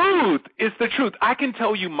the truth. It's the truth. I can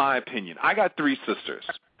tell you my opinion. I got 3 sisters.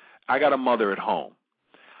 I got a mother at home.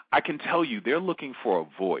 I can tell you they're looking for a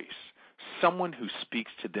voice, someone who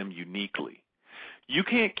speaks to them uniquely. You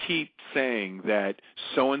can't keep saying that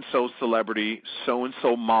so-and-so celebrity,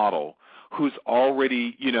 so-and-so model who's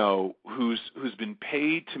already, who's been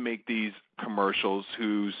paid to make these commercials,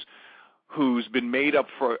 who's been made up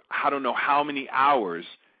for I don't know how many hours.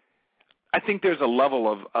 I think there's a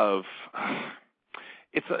level of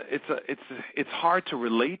it's hard to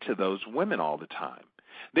relate to those women all the time.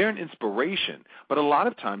 They're an inspiration, but a lot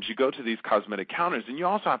of times you go to these cosmetic counters, and you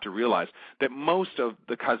also have to realize that most of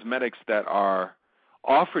the cosmetics that are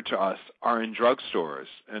offered to us are in drugstores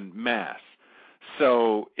and mass.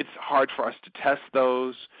 So it's hard for us to test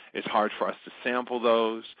those. It's hard for us to sample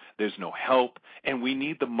those. There's no help, and we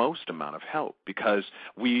need the most amount of help because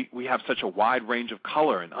we have such a wide range of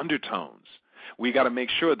color and undertones. We got to make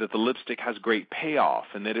sure that the lipstick has great payoff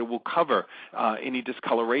and that it will cover any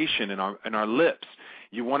discoloration in our lips.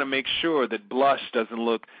 You want to make sure that blush doesn't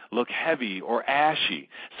look heavy or ashy.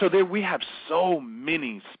 So there we have so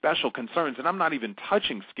many special concerns, and I'm not even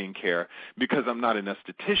touching skincare because I'm not an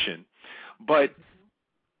esthetician. But,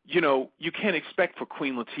 you can't expect for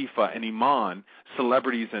Queen Latifah and Iman,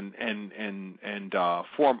 celebrities and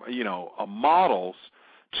models,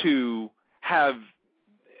 to have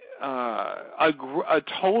a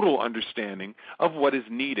total understanding of what is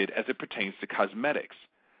needed as it pertains to cosmetics.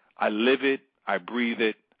 I live it. I breathe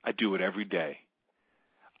it. I do it every day.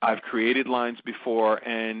 I've created lines before,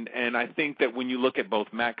 and I think that when you look at both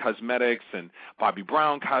MAC Cosmetics and Bobbi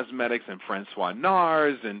Brown Cosmetics and Francois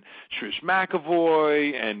Nars and Trish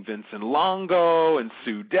McEvoy and Vincent Longo and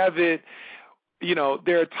Sue Devitt,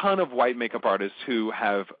 there are a ton of white makeup artists who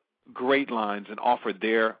have great lines and offer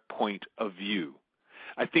their point of view.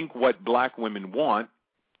 I think what black women want,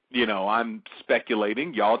 I'm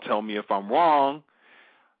speculating, y'all tell me if I'm wrong,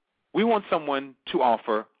 we want someone to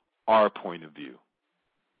offer our point of view.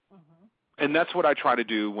 And that's what I try to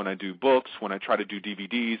do when I do books, when I try to do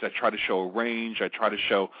DVDs. I try to show a range. I try to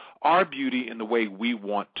show our beauty in the way we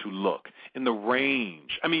want to look, in the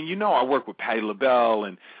range. I mean, I work with Patti LaBelle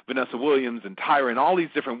and Vanessa Williams and Tyra and all these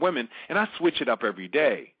different women, and I switch it up every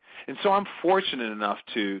day. And so I'm fortunate enough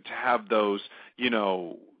to have those,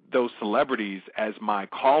 those celebrities as my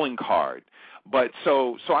calling card. But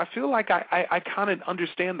so I feel like I kind of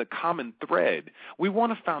understand the common thread. We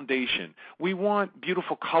want a foundation. We want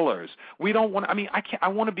beautiful colors. We don't want, I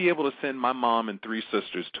want to be able to send my mom and 3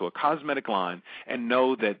 sisters to a cosmetic line and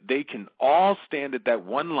know that they can all stand at that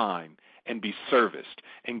one line and be serviced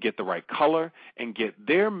and get the right color and get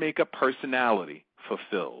their makeup personality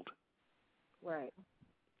fulfilled. Right.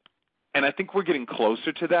 And I think we're getting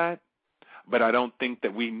closer to that, but I don't think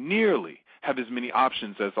that we nearly have as many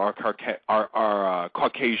options as our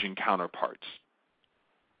Caucasian counterparts.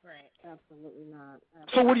 Right, absolutely not.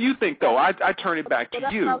 Absolutely. So what do you think, though? I turn it back to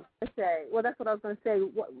you. That's what I was going to say.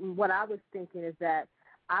 What I was thinking is that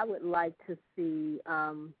I would like to see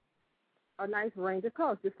a nice range of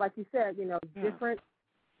colors. Just like you said, different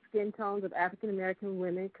skin tones of African-American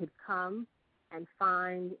women could come and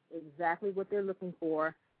find exactly what they're looking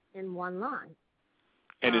for in one line.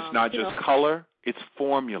 And it's not just color, it's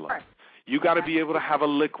formula. Right. You got to be able to have a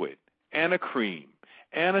liquid and a cream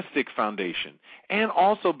and a stick foundation and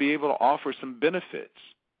also be able to offer some benefits,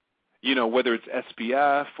 whether it's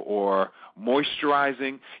SPF or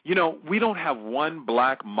moisturizing. We don't have one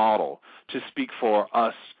black model to speak for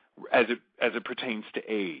us as it pertains to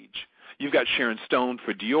age. You've got Sharon Stone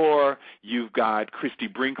for Dior. You've got Christy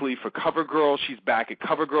Brinkley for CoverGirl. She's back at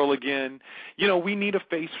CoverGirl again. We need a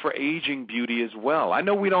face for aging beauty as well. I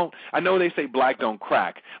know they say black don't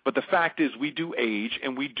crack, but the fact is we do age,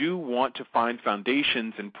 and we do want to find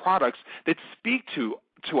foundations and products that speak to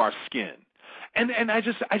our skin. And I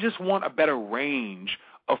just want a better range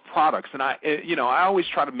of products, and I always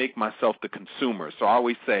try to make myself the consumer. So I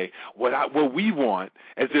always say what we want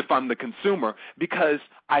as if I'm the consumer, because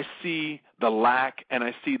I see the lack and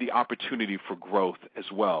I see the opportunity for growth as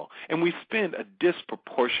well. And we spend a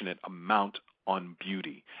disproportionate amount on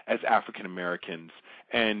beauty as African Americans,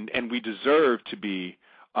 and we deserve to be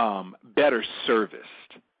better serviced.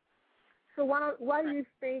 So why do you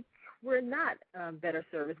think we're not better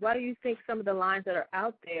serviced? Why do you think some of the lines that are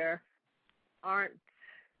out there aren't,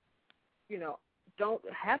 don't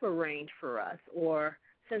have a range for us, or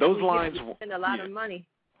since those lines spend a lot of money?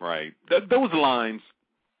 Right. Those lines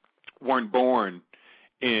weren't born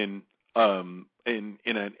in an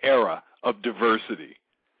era of diversity.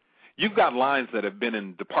 You've got lines that have been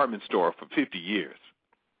in the department store for 50 years,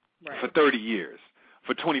 right, for 30 years,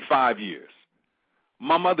 for 25 years.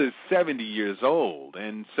 My mother's 70 years old,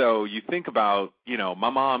 and so you think about, my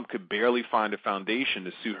mom could barely find a foundation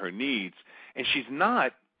to suit her needs, and she's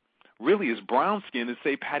not really as brown-skinned as,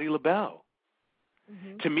 say, Patti LaBelle.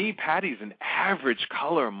 Mm-hmm. To me, Patty's an average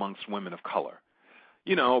color amongst women of color.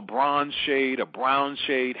 you know, bronze shade, a brown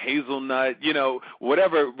shade, hazelnut, you know,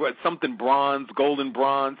 whatever, something bronze, golden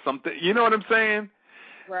bronze, something, you know what I'm saying?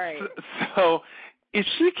 Right. So if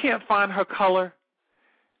she can't find her color,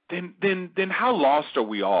 then how lost are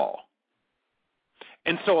we all?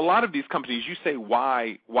 And so a lot of these companies, you say,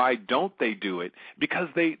 why don't they do it? Because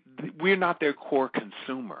we're not their core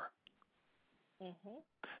consumer. Mm-hmm.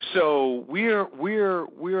 So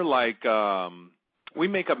we're like we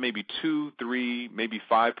make up maybe 2, 3, maybe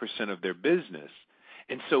 5% of their business,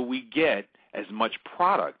 and so we get as much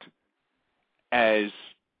product as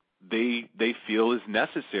they feel is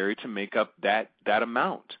necessary to make up that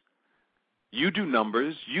amount. You do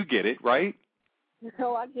numbers, you get it, right?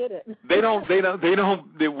 No, I get it. They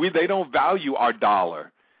don't value our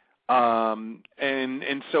dollar,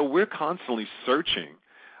 and so we're constantly searching.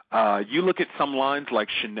 You look at some lines like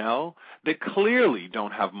Chanel, they clearly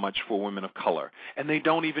don't have much for women of color, and they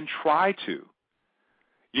don't even try to.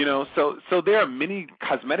 You know, so there are many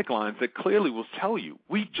cosmetic lines that clearly will tell you,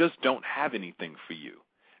 we just don't have anything for you,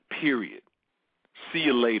 period. See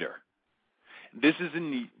you later. This is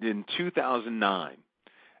in 2009.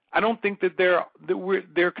 I don't think that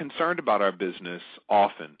they're concerned about our business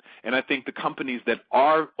often, and I think the companies that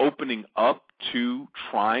are opening up to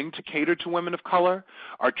trying to cater to women of color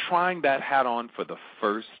are trying that hat on for the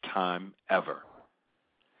first time ever.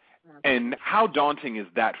 And how daunting is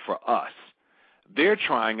that for us? They're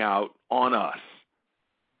trying out on us.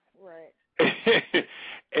 Right.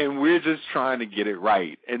 And we're just trying to get it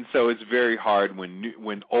right. And so it's very hard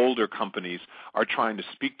when older companies are trying to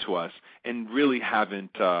speak to us and really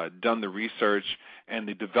haven't done the research and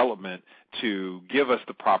the development to give us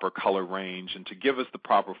the proper color range and to give us the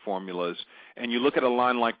proper formulas. And you look at a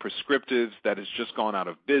line like Prescriptives that has just gone out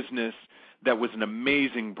of business, that was an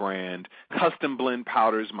amazing brand, custom blend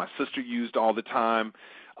powders my sister used all the time,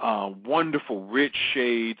 wonderful rich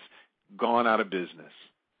shades, gone out of business.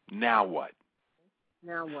 Now what?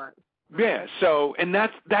 Now what? Yeah, so, and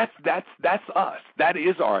that's us. That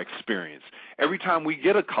is our experience. Every time we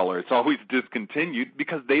get a color, it's always discontinued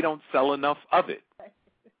because they don't sell enough of it.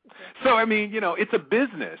 So, I mean, you know, it's a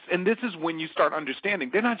business, and this is when you start understanding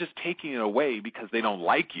they're not just taking it away because they don't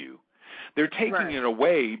like you. They're taking it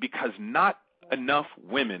away because not enough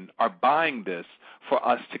women are buying this for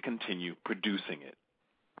us to continue producing it.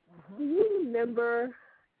 Do you remember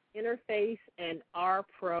Interface and R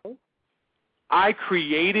Pro? I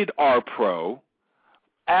created R Pro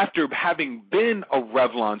after having been a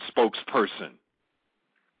Revlon spokesperson.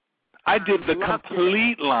 I did the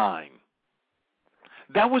complete line.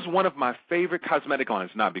 That was one of my favorite cosmetic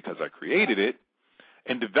lines, not because I created it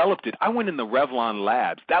and developed it. I went in the Revlon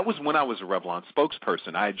labs. That was when I was a Revlon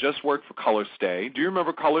spokesperson. I had just worked for Color Stay. Do you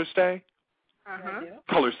remember Color Stay? Uh-huh.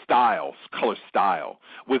 Color Style,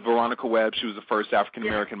 with Veronica Webb. She was the first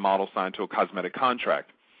African-American model signed to a cosmetic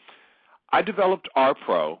contract. I developed R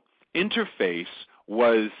Pro. Interface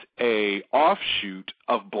was a offshoot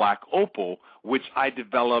of Black Opal, which I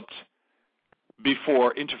developed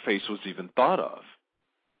before Interface was even thought of.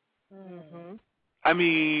 Mm-hmm. I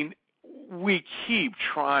mean, we keep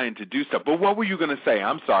trying to do stuff. But what were you going to say?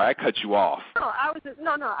 I'm sorry, I cut you off. No, I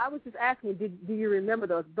was just asking, do you remember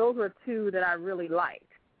those? Those were two that I really liked.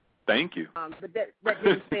 Thank you. But that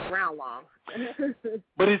didn't stay around long.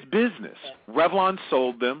 But it's business. Revlon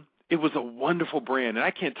sold them. It was a wonderful brand, and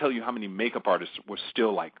I can't tell you how many makeup artists were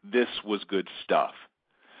still like, this was good stuff.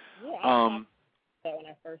 Yeah, I that when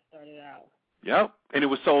I first started out. Yep, and it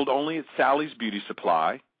was sold only at Sally's Beauty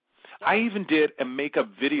Supply. I even did a makeup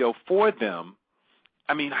video for them.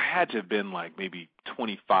 I mean, I had to have been like maybe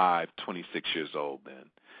 25, 26 years old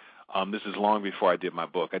then. This is long before I did my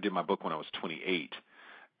book. I did my book when I was 28.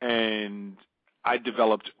 And I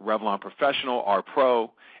developed Revlon Professional, R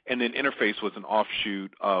Pro, and then Interface was an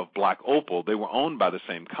offshoot of Black Opal. They were owned by the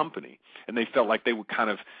same company, and they felt like they would kind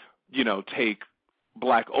of, you know, take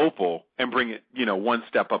Black Opal and bring it, you know, one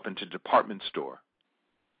step up into department store.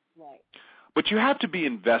 Right. But you have to be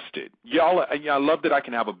invested. I love that I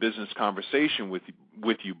can have a business conversation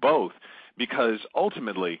with you both, because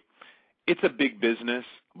ultimately it's a big business,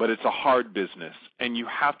 but it's a hard business, and you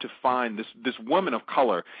have to find this woman of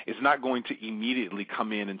color is not going to immediately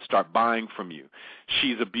come in and start buying from you.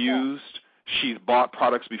 She's abused. She's bought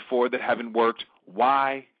products before that haven't worked.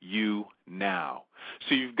 Why you now?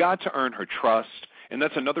 So you've got to earn her trust, and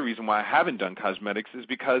that's another reason why I haven't done cosmetics, is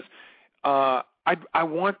because I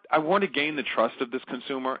want to gain the trust of this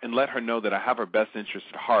consumer and let her know that I have her best interest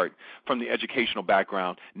at heart from the educational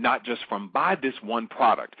background, not just from buy this one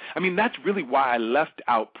product. I mean, that's really why I left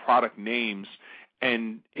out product names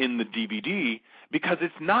and in the DVD, because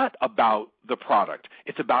it's not about the product.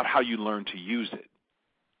 It's about how you learn to use it.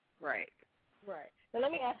 Right. Now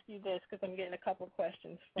let me ask you this, because I'm getting a couple of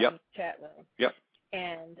questions from Yep. the chat room. Yep.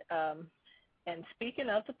 And speaking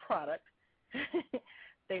of the product,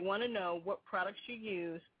 they want to know what products you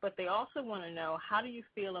use, but they also want to know, how do you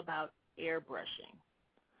feel about airbrushing?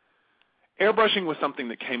 Airbrushing was something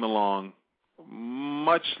that came along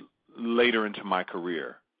much later into my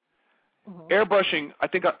career. Mm-hmm. Airbrushing, I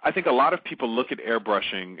think a lot of people look at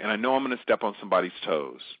airbrushing, and I know I'm going to step on somebody's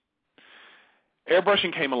toes.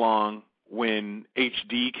 Airbrushing came along when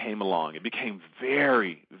HD came along. It became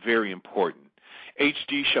very, very important.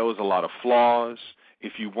 HD shows a lot of flaws.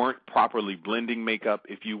 If you weren't properly blending makeup,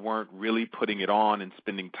 if you weren't really putting it on and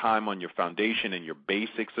spending time on your foundation and your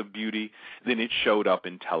basics of beauty, then it showed up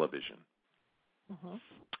in television. Mm-hmm.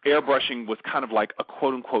 Airbrushing was kind of like a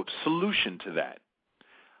quote-unquote solution to that.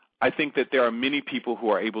 I think that there are many people who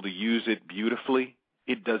are able to use it beautifully.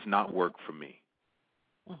 It does not work for me.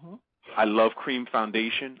 Mm-hmm. I love cream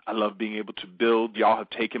foundation. I love being able to build. Y'all have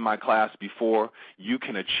taken my class before. You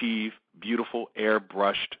can achieve beautiful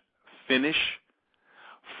airbrushed finish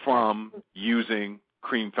from using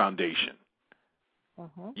cream foundation.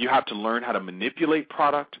 Uh-huh. You have to learn how to manipulate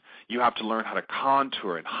product. You have to learn how to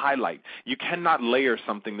contour and highlight. You cannot layer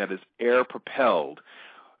something that is air-propelled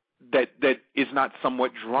that is not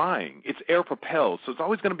somewhat drying. It's air-propelled, so it's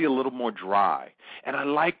always going to be a little more dry. And I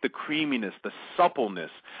like the creaminess, the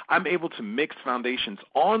suppleness. I'm able to mix foundations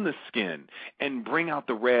on the skin and bring out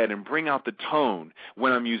the red and bring out the tone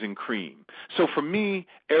when I'm using cream. So for me,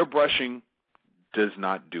 airbrushing does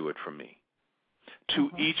not do it for me.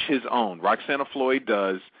 To each his own. Roxana Floyd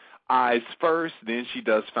does eyes first, then she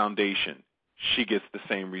does foundation. She gets the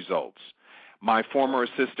same results. My former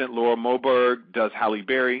assistant, Laura Moberg, does Halle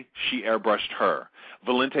Berry. She airbrushed her.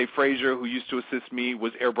 Valente Frazier, who used to assist me,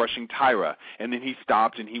 was airbrushing Tyra, and then he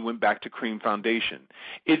stopped and he went back to cream foundation.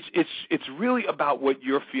 It's really about what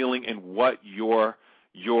you're feeling and what your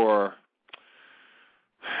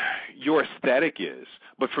aesthetic is.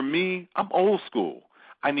 But for me, I'm old school.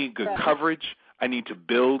 I need good coverage. I need to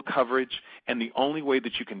build coverage, and the only way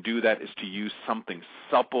that you can do that is to use something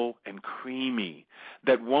supple and creamy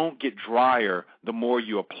that won't get drier the more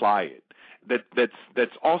you apply it.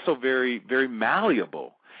 That's also very, very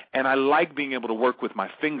malleable. And I like being able to work with my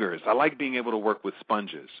fingers. I like being able to work with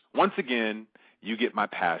sponges. Once again, you get my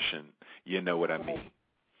passion. You know what I mean.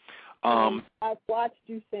 I've watched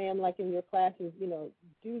you, Sam, like in your classes,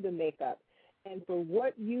 do the makeup. And for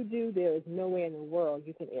what you do, there is no way in the world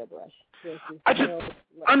you can airbrush.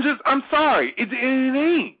 I'm sorry. It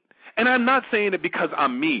ain't. And I'm not saying it because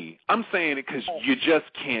I'm me. I'm saying it because you just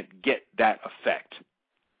can't get that effect.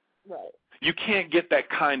 Right. You can't get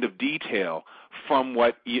that kind of detail from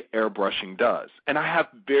what airbrushing does. And I have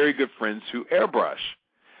very good friends who airbrush,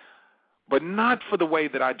 but not for the way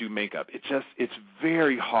that I do makeup. It's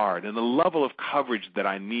very hard. And the level of coverage that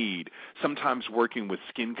I need, sometimes working with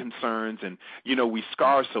skin concerns, and, we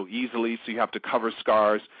scar so easily, so you have to cover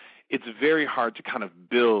scars. It's very hard to kind of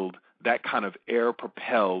build that kind of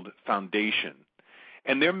air-propelled foundation.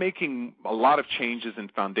 And they're making a lot of changes in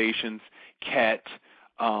foundations. Ket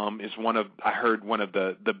is I heard one of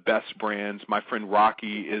the best brands. My friend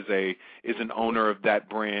Rocky is an owner of that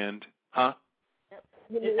brand. Huh?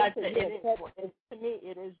 To me,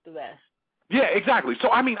 it is the best. Yeah, exactly. So,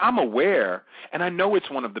 I'm aware, and I know it's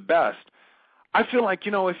one of the best. I feel like,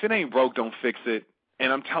 if it ain't broke, don't fix it.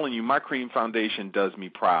 And I'm telling you, my cream foundation does me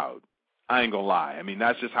proud. I ain't going to lie.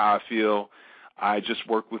 That's just how I feel. I just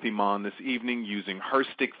worked with Iman this evening using her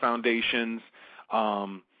stick foundations,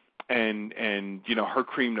 and her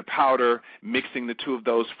cream to powder, mixing the two of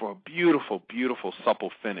those for a beautiful, beautiful, supple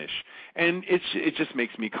finish. And it just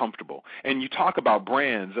makes me comfortable. And you talk about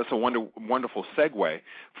brands. That's a wonderful segue.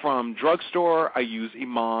 From drugstore, I use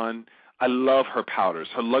Iman. I love her powders.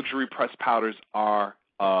 Her luxury pressed powders are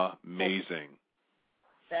amazing.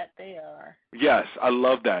 That they are. Yes, I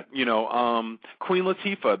love that. Queen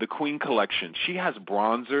Latifah, the Queen Collection, she has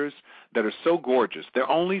bronzers that are so gorgeous. They're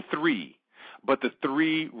only 3. But the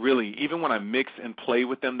 3 really, even when I mix and play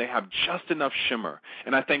with them, they have just enough shimmer.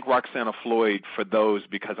 And I thank Roxana Floyd for those,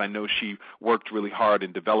 because I know she worked really hard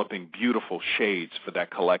in developing beautiful shades for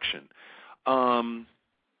that collection.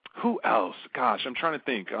 Who else? Gosh, I'm trying to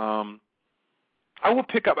think. I will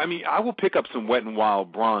pick up some Wet n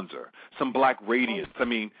Wild bronzer, some Black Radiance.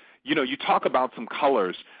 You talk about some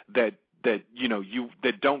colors that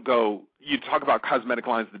don't go, you talk about cosmetic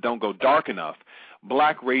lines that don't go dark enough.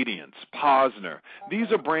 Black Radiance, Posner,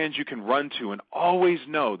 these are brands you can run to and always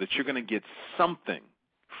know that you're going to get something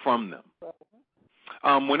from them.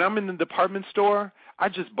 When I'm in the department store, I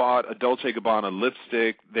just bought a Dolce & Gabbana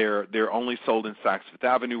lipstick. They're only sold in Saks Fifth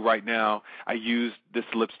Avenue right now. I used this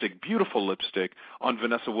lipstick, beautiful lipstick, on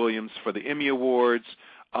Vanessa Williams for the Emmy Awards.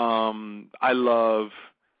 I love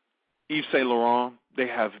Yves Saint Laurent. They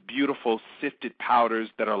have beautiful sifted powders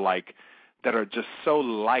that are just so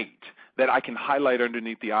light that I can highlight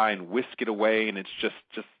underneath the eye and whisk it away, and it's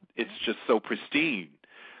just so pristine.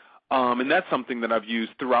 And that's something that I've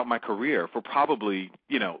used throughout my career for probably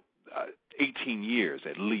 18 years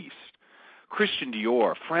at least. Christian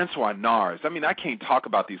Dior, Francois Nars. I mean, I can't talk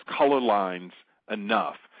about these color lines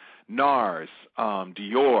enough. Nars,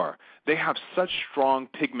 Dior, they have such strong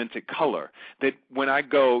pigmented color that when I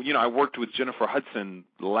go, I worked with Jennifer Hudson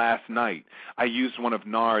last night. I used one of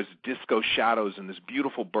Nars' disco shadows in this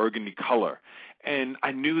beautiful burgundy color, and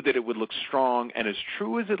I knew that it would look strong and as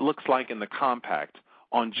true as it looks like in the compact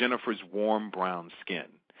on Jennifer's warm brown skin,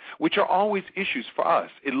 which are always issues for us.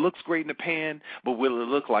 It looks great in the pan, but will it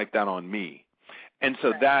look like that on me? And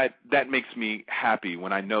so that makes me happy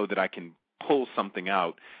when I know that I can pull something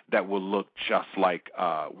out that will look just like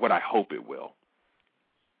what I hope it will.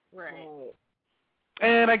 Right.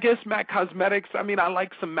 And I guess MAC Cosmetics, I mean, I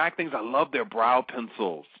like some MAC things. I love their brow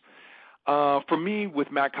pencils. For me,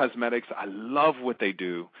 with MAC Cosmetics, I love what they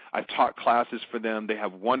do. I've taught classes for them. They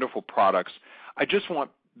have wonderful products. I just want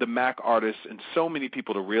the MAC artists and so many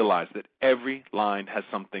people to realize that every line has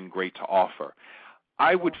something great to offer.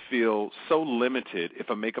 I would feel so limited if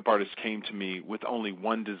a makeup artist came to me with only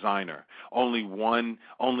one designer, only one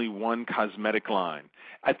cosmetic line.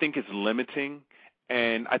 I think it's limiting,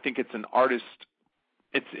 and I think it's an artist's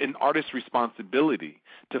responsibility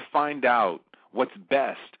to find out what's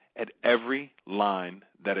best at every line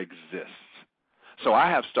that exists. So I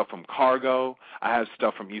have stuff from Cargo, I have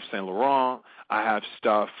stuff from Yves Saint Laurent, I have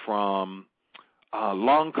stuff from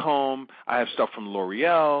Lancôme, I have stuff from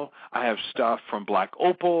L'Oreal, I have stuff from Black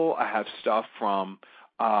Opal, I have stuff from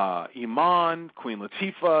Iman, Queen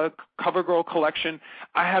Latifah, CoverGirl collection.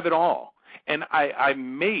 I have it all. And I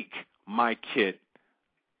make my kit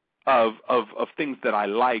of things that I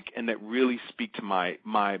like and that really speak to my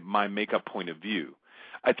makeup point of view.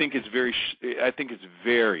 I think it's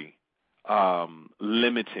very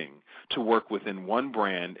limiting to work within one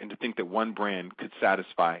brand and to think that one brand could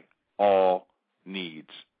satisfy all needs.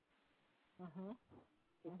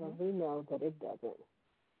 Because we know that it doesn't.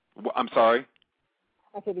 I'm sorry?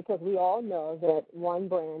 I said because we all know that one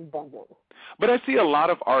brand doesn't. But I see a lot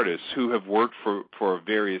of artists who have worked for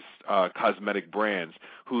various cosmetic brands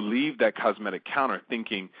who leave that cosmetic counter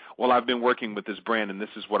thinking, well, I've been working with this brand and this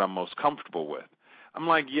is what I'm most comfortable with. I'm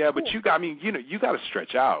like, yeah, but you got to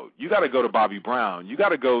stretch out. You got to go to Bobbi Brown. You got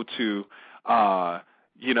to go to,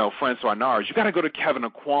 Francois Nars. You got to go to Kevin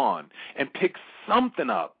Aucoin and pick something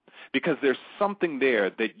up because there's something there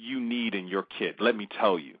that you need in your kit. Let me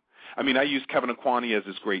tell you. I mean, I use Kevin Aucoin as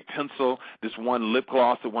this great pencil, this one lip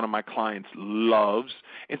gloss that one of my clients loves.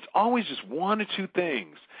 It's always just one or two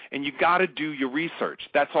things, and you got to do your research.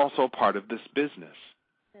 That's also a part of this business.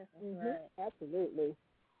 Absolutely.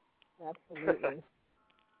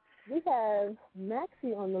 We have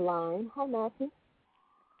Maxie on the line. Hi, Maxie.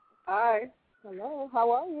 Hi. Hello.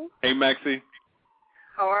 How are you? Hey, Maxie.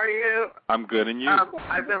 How are you? I'm good, and you?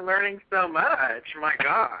 I've been learning so much. My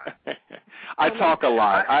God. I talk a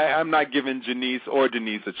lot. I'm not giving Janice or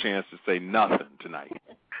Denise a chance to say nothing tonight.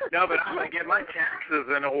 No, but I'm going to get my taxes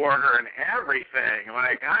in order and everything.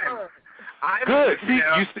 Like, I'm good.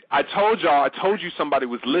 I told you somebody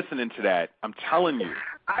was listening to that. I'm telling you.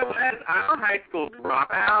 I'm a high school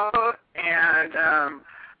dropout, and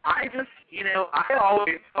I just, I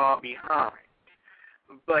always fall behind.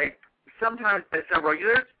 Like, sometimes there's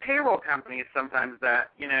payroll companies sometimes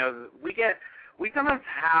that, we sometimes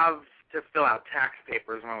have to fill out tax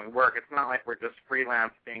papers when we work. It's not like we're just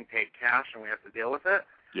freelance being paid cash and we have to deal with it.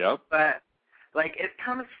 Yep. But, like,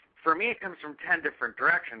 for me, it comes from 10 different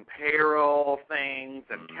directions, payroll things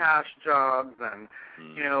and cash jobs and,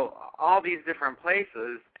 all these different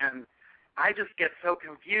places. And I just get so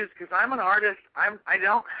confused because I'm an artist. I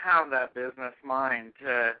don't have that business mind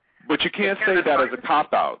to. But you can't say that as a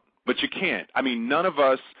cop-out. But you can't. I mean, none of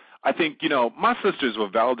us, I think, my sisters were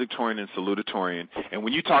valedictorian and salutatorian. And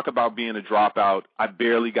when you talk about being a dropout, I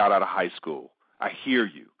barely got out of high school. I hear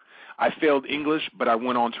you. I failed English, but I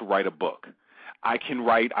went on to write a book. I can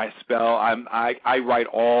write, I spell, I write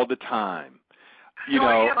all the time.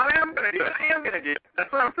 I am going to do it.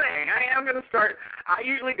 That's what I'm saying. I am going to start. I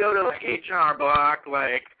usually go to H&R Block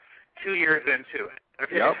 2 years into it.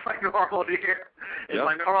 Okay, Yep. it's my normal deal. It's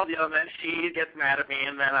my normal deal, and then she gets mad at me,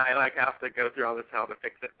 and then I have to go through all this hell to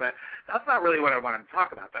fix it. But that's not really what I wanted to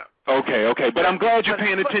talk about, though. Okay. But I'm glad you're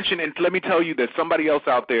paying attention, and let me tell you, there's somebody else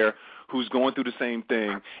out there who's going through the same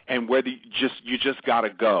thing, and whether you just got to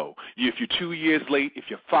go. If you're 2 years late, if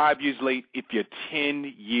you're 5 years late, if you're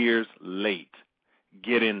 10 years late,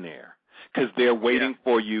 get in there, because they're waiting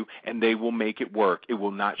for you, and they will make it work. It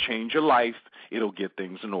will not change your life. It'll get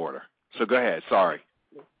things in order. So go ahead. Sorry.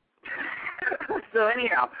 So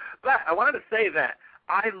anyhow, but I wanted to say that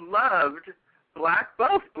I loved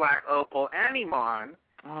both Black Opal and Iman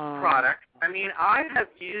products. I mean, I have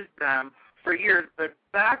used them for years, but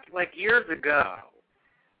back years ago,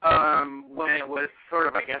 when it was sort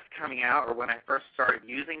of, I guess, coming out, or when I first started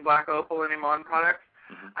using Black Opal and Iman products,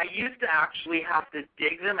 I used to actually have to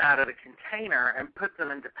dig them out of the container and put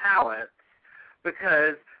them into pallets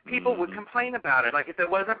because people would complain about it. Like if it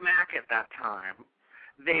wasn't MAC at that time,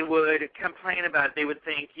 they would complain about it. They would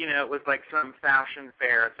think, it was like some fashion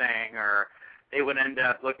fair thing, or they would end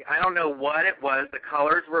up looking, I don't know what it was. The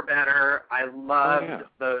colors were better. I loved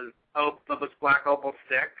those Black Opal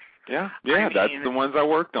sticks. Yeah, that's the ones I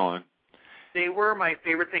worked on. They were my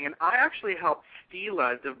favorite thing, and I actually helped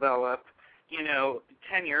Stila develop,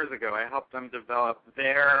 10 years ago, I helped them develop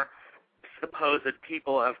their supposed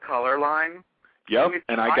people of color line. Yep,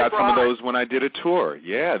 and I got some of those when I did a tour.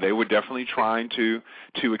 Yeah, they were definitely trying to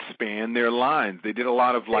expand their lines. They did a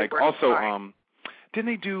lot of didn't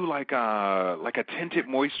they do like a tinted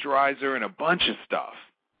moisturizer and a bunch of stuff?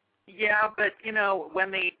 Yeah, but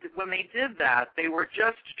when they did that, they were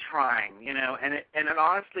just trying, and it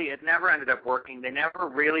honestly it never ended up working. They never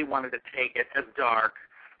really wanted to take it as dark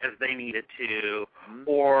as they needed to,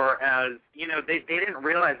 or as they didn't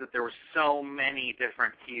realize that there were so many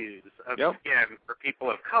different hues of skin for people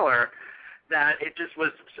of color that it just was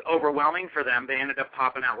overwhelming for them. They ended up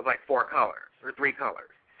popping out with like 4 colors or 3 colors.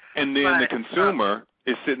 And then the consumer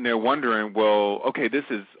is sitting there wondering, well, okay, this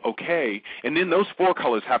is okay. And then those 4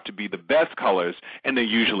 colors have to be the best colors, and they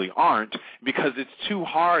usually aren't because it's too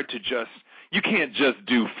hard to you can't just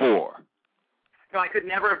do 4. No, I could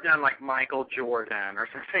never have done like Michael Jordan or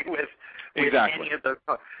something with any of those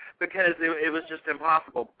colors because it was just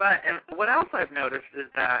impossible. And what else I've noticed is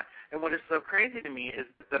that, and what is so crazy to me is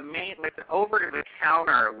the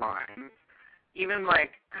over-the-counter lines, even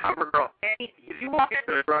like CoverGirl, if you walk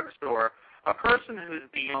into a drugstore, a person who's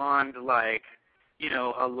beyond like,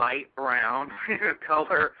 a light brown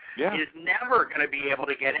color is never going to be able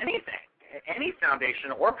to get anything, any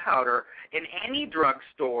foundation or powder in any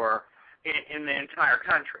drugstore in the entire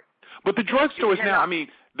country. But the drugstores now,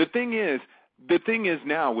 the thing is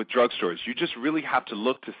now with drugstores, you just really have to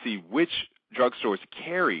look to see which drugstores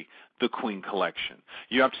carry the Queen Collection.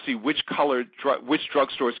 You have to see which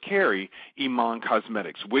drugstores carry Iman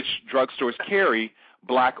Cosmetics, which drugstores carry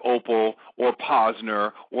Black Opal or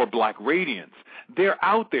Posner or Black Radiance. They're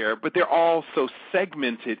out there, but they're all so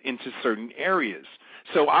segmented into certain areas.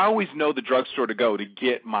 So I always know the drugstore to go to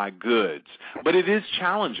get my goods. But it is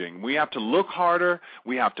challenging. We have to look harder.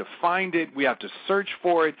 We have to find it. We have to search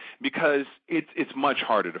for it because it's much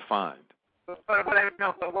harder to find. But what I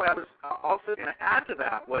was also going to add to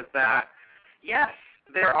that was that, yes,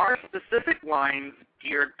 there are specific lines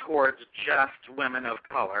geared towards just women of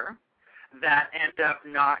color that end up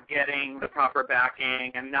not getting the proper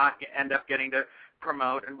backing and not end up getting to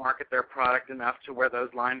promote and market their product enough to where those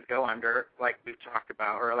lines go under, like we've talked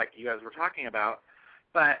about, or like you guys were talking about.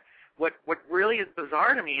 But what really is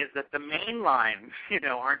bizarre to me is that the main lines,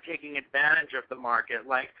 aren't taking advantage of the market,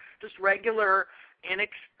 like just regular,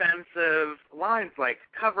 inexpensive lines like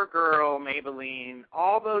CoverGirl, Maybelline,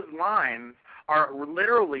 all those lines are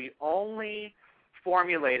literally only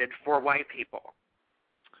formulated for white people.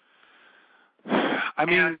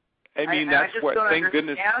 That's what. Thank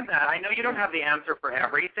goodness. That. I know you don't have the answer for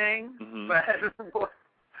everything, but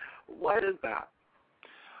what is that?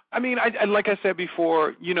 Like I said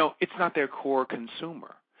before, it's not their core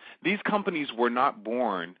consumer. These companies were not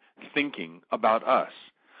born thinking about us.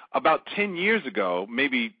 About 10 years ago,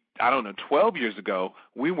 maybe 12 years ago,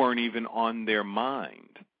 we weren't even on their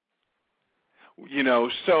mind.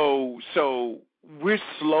 So we're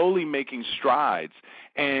slowly making strides.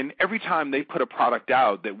 And every time they put a product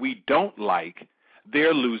out that we don't like,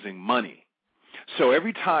 they're losing money. So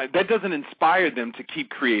every time, that doesn't inspire them to keep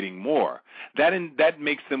creating more. That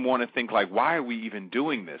makes them want to think like, why are we even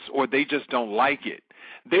doing this? Or they just don't like it.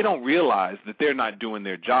 They don't realize that they're not doing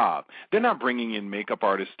their job. They're not bringing in makeup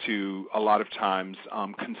artists to, a lot of times,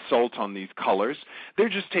 consult on these colors. They're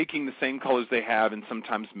just taking the same colors they have and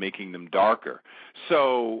sometimes making them darker.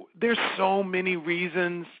 So there's so many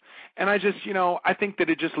reasons. And I just, I think that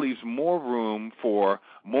it just leaves more room for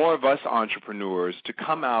more of us entrepreneurs to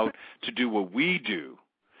come out to do what we do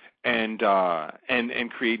and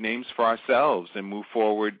create names for ourselves and move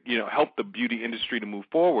forward, help the beauty industry to move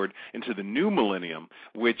forward into the new millennium,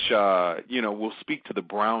 which, will speak to the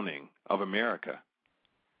browning of America.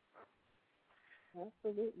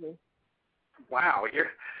 Absolutely. Wow,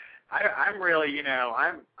 I'm really,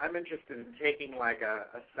 I'm interested in taking like a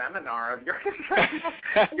seminar of yours.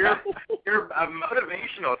 you're a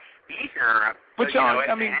motivational speaker. But John,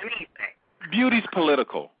 anything. Beauty's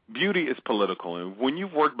political. Beauty is political, and when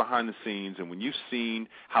you've worked behind the scenes, and when you've seen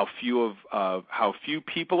how few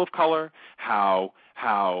people of color, how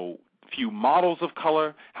few models of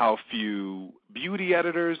color, how few beauty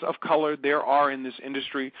editors of color there are in this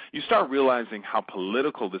industry, you start realizing how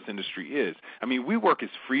political this industry is. I mean, we work as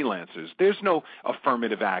freelancers. There's no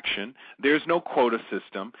affirmative action. There's no quota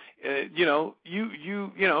system. If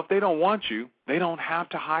they don't want you, they don't have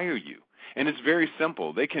to hire you. And it's very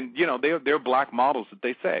simple. They can, they're black models that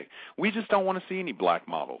they say. We just don't want to see any black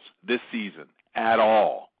models this season at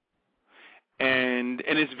all. And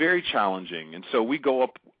it's very challenging. And so we go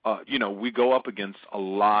up, against a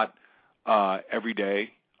lot every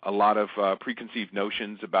day, a lot of preconceived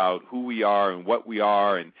notions about who we are and what we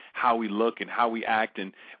are and how we look and how we act.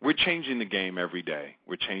 And we're changing the game every day.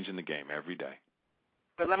 We're changing the game every day.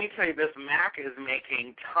 But let me tell you, this MAC is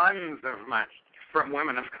making tons of money from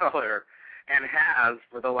women of color and has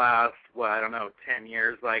for the last, 10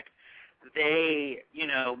 years. Like, they,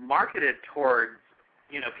 marketed towards,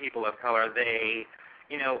 people of color. They,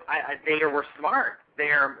 they were smart.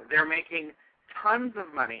 They're making tons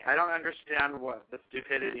of money. I don't understand what the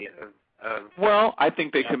stupidity of. Well, I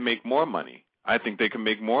think they can make more money. I think they can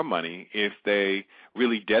make more money if they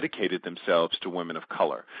really dedicated themselves to women of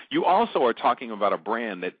color. You also are talking about a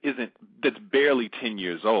brand that's barely 10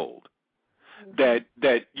 years old. That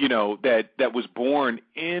was born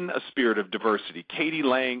in a spirit of diversity. Katie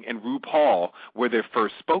Lang and RuPaul were their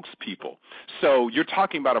first spokespeople. So you're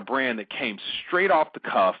talking about a brand that came straight off the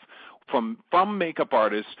cuff from makeup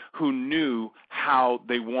artists who knew how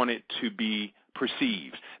they wanted to be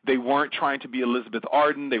perceived. They weren't trying to be Elizabeth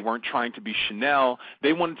Arden. They weren't trying to be Chanel.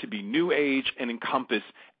 They wanted to be new age and encompass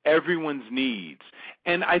everyone's needs.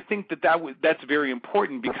 And I think that's very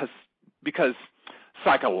important because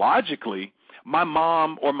psychologically, my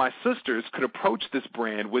mom or my sisters could approach this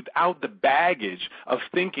brand without the baggage of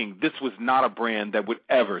thinking this was not a brand that would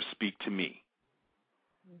ever speak to me.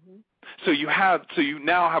 Mm-hmm. So you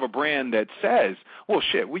now have a brand that says, well,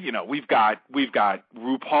 shit, we've got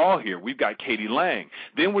RuPaul here, we've got Katie Lang.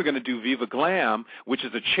 Then we're going to do Viva Glam, which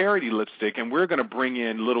is a charity lipstick, and we're going to bring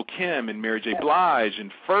in Little Kim and Mary J. Blige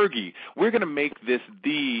and Fergie. We're going to make this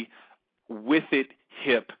the with it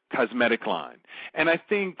hip cosmetic line. And I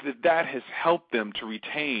think that has helped them to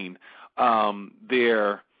retain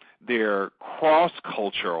their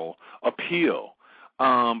cross-cultural appeal.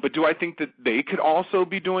 But do I think that they could also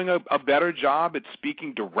be doing a better job at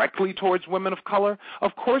speaking directly towards women of color?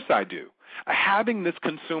 Of course I do. Having this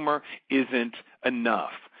consumer isn't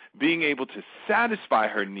enough. Being able to satisfy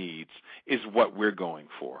her needs is what we're going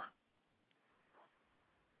for.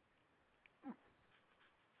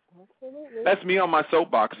 Absolutely. That's me on my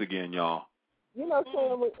soapbox again, y'all.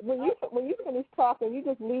 Sam, when you finish talking, you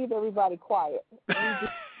just leave everybody quiet. You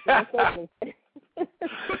doesn't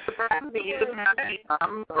have any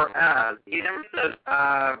or as. You never said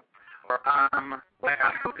or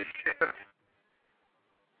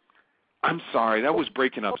I'm sorry, that was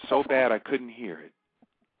breaking up so bad I couldn't hear it.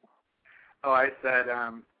 Oh, I said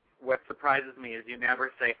what surprises me is you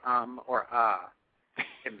never say or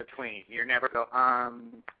in between. You never go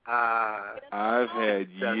I've had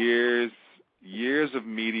years of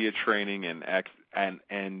media training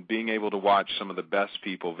and being able to watch some of the best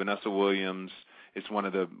people. Vanessa Williams is one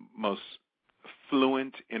of the most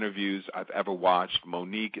fluent interviews I've ever watched.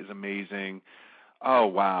 Monique is amazing. Oh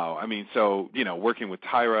wow! I mean, so working with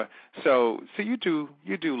Tyra, so you do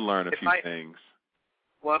learn a few things.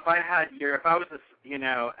 Well, if I was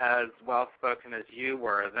as well spoken as you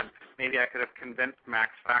were, then maybe I could have convinced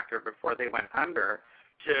Max Factor before they went under.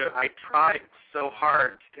 I tried so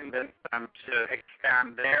hard to convince them to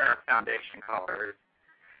expand their foundation colors,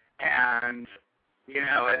 and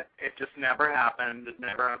it just never happened. It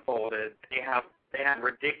never unfolded. They had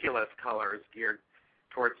ridiculous colors geared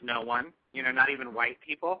towards no one. Not even white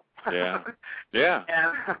people. Yeah. Yeah.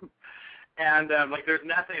 And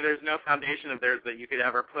there's no foundation of theirs that you could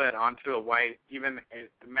ever put onto a white, even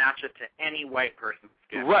match it to any white person's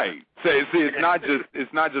Right. So see,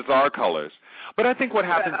 it's not just our colors. But I think what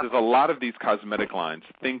happens is a lot of these cosmetic lines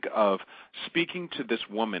think of speaking to this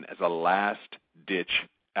woman as a last-ditch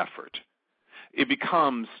effort. It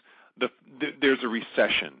becomes there's a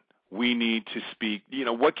recession. We need to speak,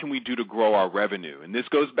 what can we do to grow our revenue? And this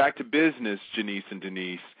goes back to business, Janice and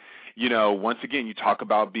Denise. Once again, you talk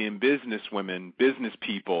about being business women, business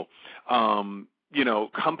people.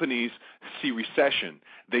 Companies see recession.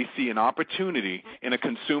 They see an opportunity in a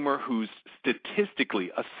consumer who's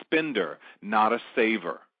statistically a spender, not a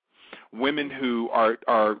saver. Women who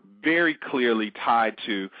are very clearly tied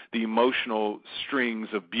to the emotional strings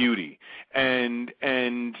of beauty. And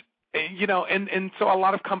so a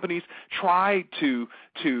lot of companies try to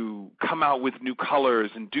come out with new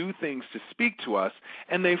colors and do things to speak to us,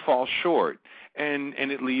 and they fall short. And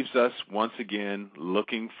it leaves us once again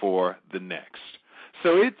looking for the next.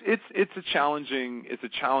 So it's a challenging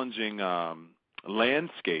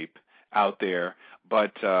landscape out there,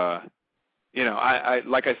 but I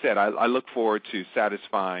like I said, I look forward to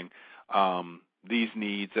satisfying these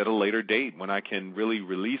needs at a later date when I can really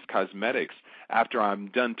release cosmetics after I'm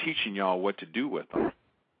done teaching y'all what to do with them.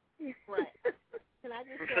 Right. Can I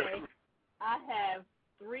just say, I have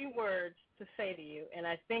 3 words to say to you, and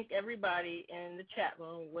I think everybody in the chat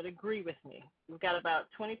room would agree with me. We've got about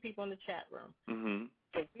 20 people in the chat room. Mm-hmm.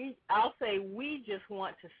 So I'll say we just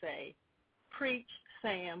want to say, preach,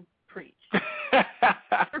 Sam, preach.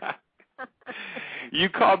 You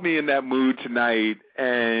caught me in that mood tonight,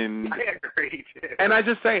 and I agree. And I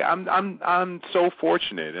just say I'm so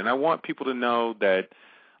fortunate, and I want people to know that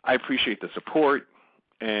I appreciate the support,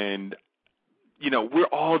 and we're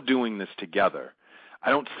all doing this together. I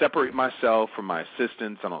don't separate myself from my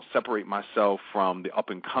assistants. I don't separate myself from the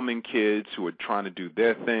up-and-coming kids who are trying to do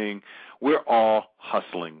their thing. We're all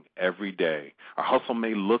hustling every day. Our hustle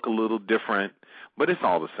may look a little different, but it's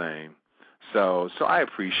all the same. So I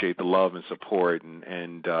appreciate the love and support,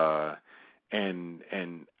 and I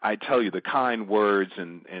tell you, the kind words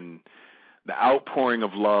and the outpouring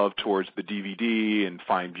of love towards the DVD and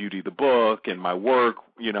Find Beauty the book and my work,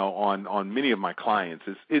 on many of my clients,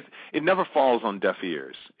 it never falls on deaf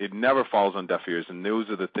ears. It never falls on deaf ears, and those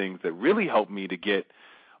are the things that really help me to get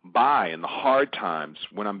by in the hard times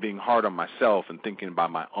when I'm being hard on myself and thinking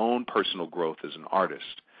about my own personal growth as an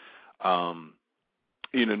artist.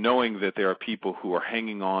 Knowing that there are people who are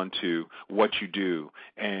hanging on to what you do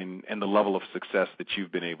and the level of success that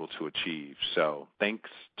you've been able to achieve. So thanks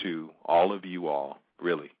to all of you all,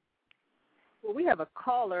 really. Well, we have a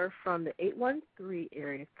caller from the 813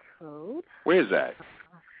 area code. Where is that?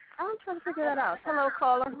 I'm trying to figure that out. Hello,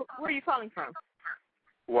 caller. Where are you calling from?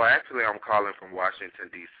 Well, actually, I'm calling from Washington,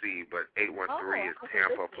 D.C., but 813 is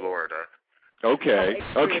Tampa, Florida. Okay.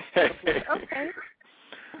 Okay.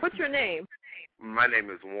 What's your name? My name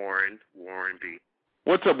is Warren B.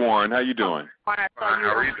 What's up, Warren? How you doing? Fine.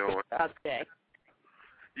 How are you doing? Okay.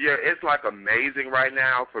 Yeah, it's like amazing right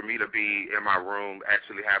now for me to be in my room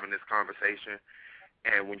actually having this conversation.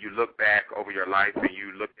 And when you look back over your life and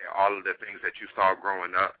you look at all of the things that you saw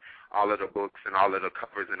growing up, all of the books and all of the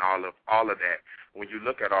covers and all of that, when you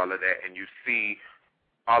look at all of that and you see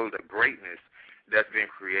all of the greatness that's been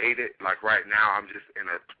created, like right now I'm just in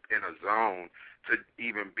a zone to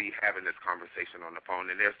even be having this conversation on the phone.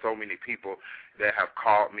 And there's so many people that have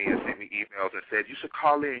called me and sent me emails and said, you should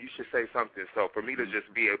call in, you should say something. So for me to just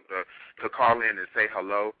be able to call in and say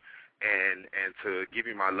hello and to give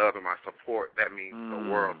you my love and my support, that means the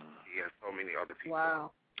world to me and so many other people. Wow.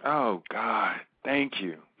 Oh, God. Thank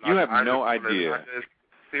you. You have no idea.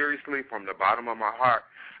 Seriously, from the bottom of my heart,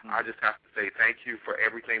 I just have to say thank you for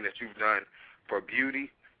everything that you've done for beauty,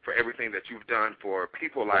 for everything that you've done for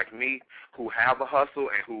people like me who have a hustle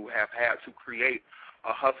and who have had to create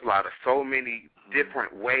a hustle out of so many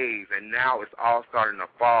different ways, and now it's all starting to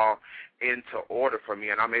fall into order for me,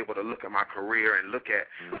 and I'm able to look at my career and look at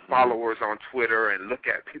followers on Twitter and look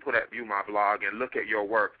at people that view my blog and look at your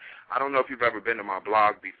work. I don't know if you've ever been to my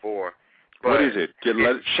blog before. But what is it?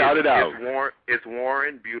 Shout it out. It's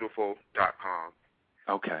WarrenBeautiful.com.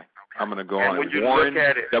 Okay. I'm going to go on Warren,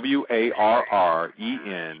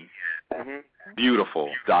 WARREN,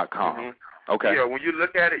 beautiful.com. Okay. Yeah, when you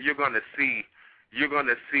look at it, you're going to see,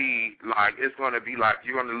 like, it's going to be like,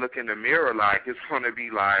 you're going to look in the mirror, like, it's going to be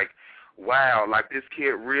like, wow, like, this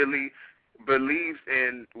kid really believes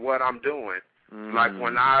in what I'm doing. Like,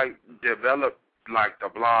 when I developed, like, the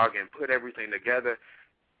blog and put everything together,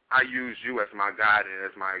 I use you as my guide and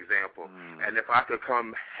as my example. And if I could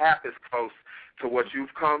come half as close to what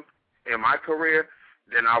you've come in my career,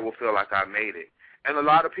 then I will feel like I made it. And a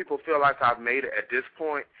lot of people feel like I've made it at this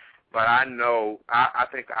point, but I know, I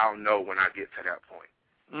think I'll know when I get to that point.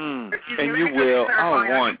 And you will. Oh, Warren.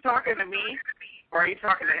 Are you talking to me? Or are you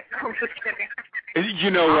talking to him? I'm just kidding.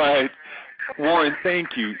 You know what? Warren,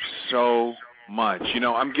 thank you so much. You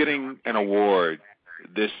know, I'm getting an award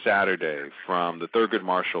this Saturday from the Thurgood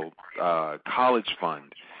Marshall College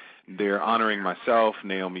Fund. They're honoring myself,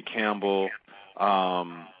 Naomi Campbell,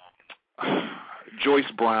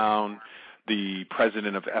 Joyce Brown, the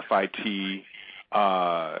president of FIT,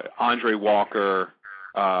 Andre Walker,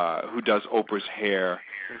 who does Oprah's hair.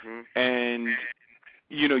 And,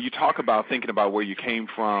 you know, you talk about thinking about where you came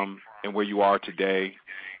from and where you are today,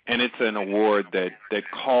 and it's an award that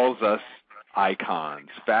calls us icons,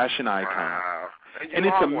 fashion icons. Wow. And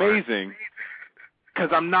it's amazing because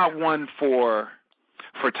I'm not one for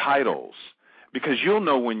titles, because you'll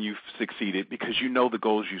know when you've succeeded because you know the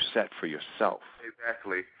goals you set for yourself.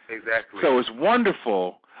 Exactly. So it's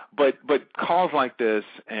wonderful, but calls like this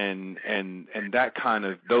and that kind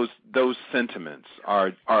of those sentiments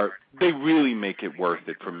are they really make it worth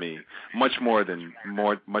it for me, much more than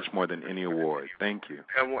any award. Thank you.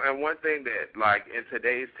 And one thing that, like, in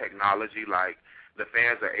today's technology, like, the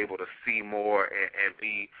fans are able to see more and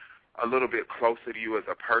be a little bit closer to you as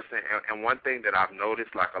a person. And one thing that I've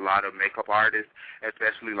noticed, like, a lot of makeup artists,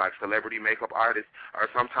 especially like celebrity makeup artists, are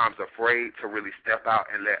sometimes afraid to really step out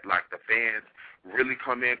and let, like, the fans really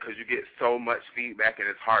come in, because you get so much feedback and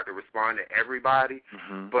it's hard to respond to everybody.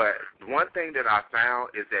 But one thing that I found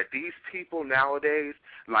is that these people nowadays,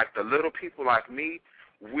 like the little people like me,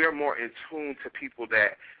 we're more in tune to people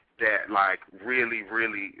that like really,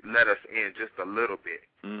 really let us in just a little bit.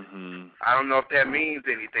 I don't know if that means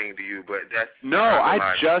anything to you, but that's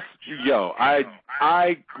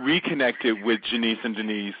I reconnected with Janice and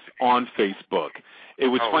Denise on Facebook. It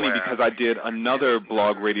was funny because I did another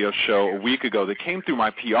blog radio show a week ago that came through my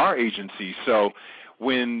PR agency. So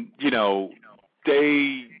when, you know,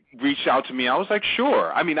 they reached out to me, I was like,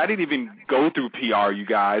 sure. I mean, I didn't even go through PR, you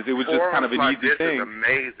guys. It was just kind of an easy thing. This is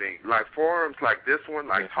amazing. Like, forums like this one,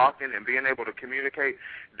 like talking and being able to communicate,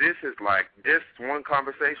 this is like, this one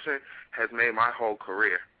conversation has made my whole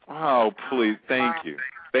career. Oh, please. Thank you.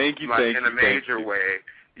 Thank you, like, thank you. In a major way.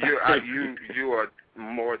 You are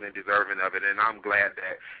more than deserving of it, and I'm glad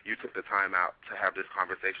that you took the time out to have this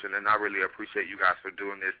conversation, and I really appreciate you guys for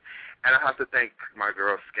doing this. And I have to thank my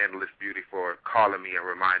girl, Scandalous Beauty, for calling me and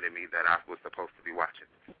reminding me that I was supposed to be watching.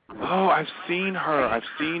 Oh, I've seen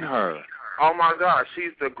her. Oh, my God,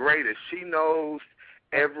 she's the greatest. She knows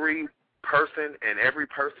every person, and every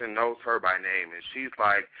person knows her by name, and she's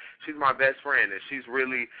my best friend, and she's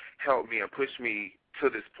really helped me and pushed me to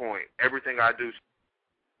this point. Everything I do,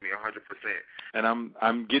 me 100%. And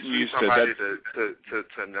I'm getting used to that.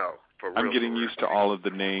 To know. For real, I'm getting used to all of the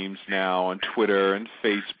names now on Twitter and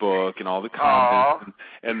Facebook and all the comments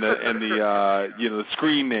and the you know, the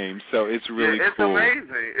screen names. So it's really cool.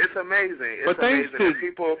 It's amazing. But thanks to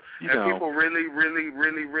people, people really, really,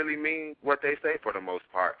 really, really mean what they say for the most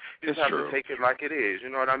part. You just have to take it like it is. You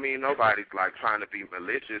know what I mean? Nobody's like trying to be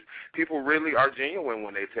malicious. People really are genuine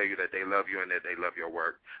when they tell you that they love you and that they love your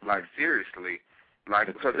work. Like, seriously. Like,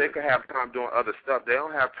 because they could have time doing other stuff. They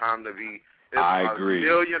don't have time to be. I agree. A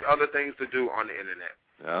million other things to do on the internet.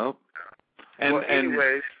 Yep.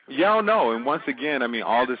 Anyways. And once again, I mean,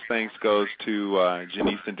 all this thanks goes to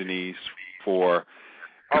Janice and Denise for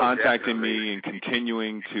contacting me and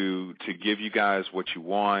continuing to give you guys what you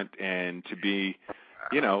want and to be,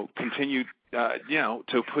 you know, continue, you know,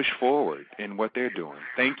 to push forward in what they're doing.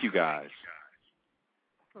 Thank you guys.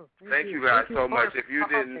 Thank you guys so much. If you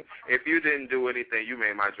didn't do anything, you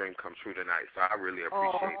made my dream come true tonight. So I really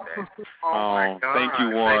appreciate that. Oh, thank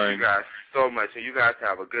you, Warren. Thank you guys so much, and you guys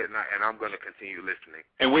have a good night. And I'm going to continue listening.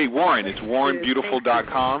 And wait, Warren, it's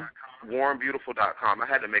WarrenBeautiful.com. WarrenBeautiful.com. I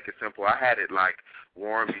had to make it simple. I had it like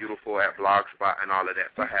Warren Beautiful at Blogspot and all of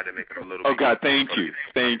that, so I had to make it a little. Oh God, thank you.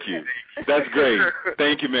 That's great.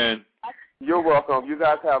 Thank you, man. You're welcome. You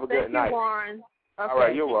guys have a good night. Thank you, Warren. Okay. All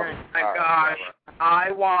right, you're welcome. Oh my gosh,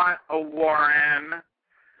 I want a Warren.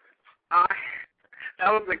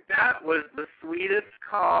 That was the sweetest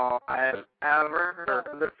call I've ever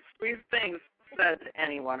heard. The sweetest things said to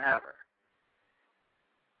anyone ever.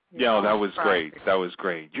 Yeah, that was great. That was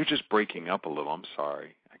great. You're just breaking up a little. I'm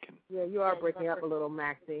sorry. Yeah, you are breaking up a little,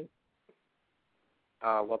 Maxie.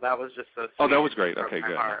 Well, that was just so sweet. Oh, that was great. Okay,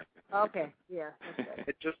 good. Okay, yeah. Okay.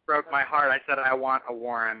 It just broke my heart. I said I want a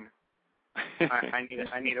Warren. I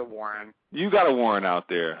need a Warren. You got a Warren out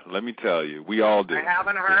there. Let me tell you, we all do. I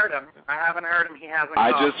haven't heard him. He hasn't.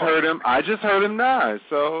 I just heard him now.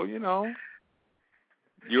 So you know,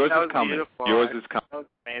 yours is coming. Beautiful. Yours is coming. That was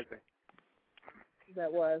amazing.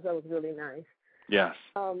 That was really nice. Yes.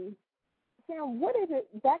 Who Sam, what is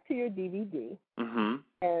it? Back to your DVD. Mm-hmm.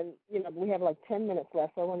 And we have like 10 minutes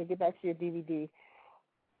left, so I want to get back to your DVD.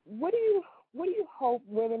 What do you hope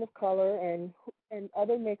women of color and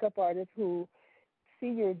other makeup artists who see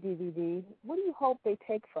your DVD, what do you hope they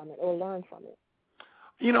take from it or learn from it?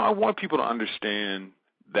 I want people to understand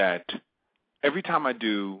that every time I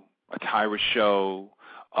do a Tyra show,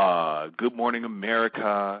 Good Morning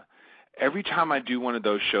America, every time I do one of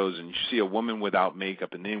those shows and you see a woman without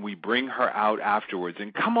makeup and then we bring her out afterwards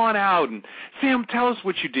and come on out and Sam, tell us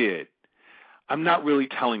what you did. I'm not really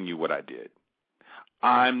telling you what I did.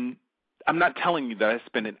 I'm not telling you that I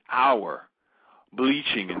spent an hour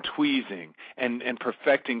bleaching and tweezing and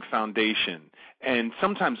perfecting foundation and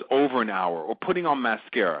sometimes over an hour or putting on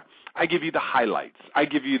mascara. I give you the highlights.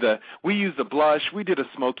 We used the blush, we did a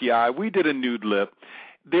smoky eye, we did a nude lip.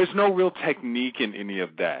 There's no real technique in any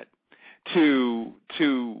of that. To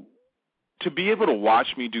be able to watch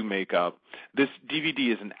me do makeup, this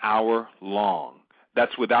DVD is an hour long.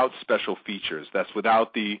 That's without special features. That's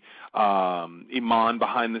without the Iman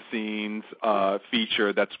behind the scenes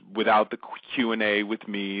feature. That's without the Q&A with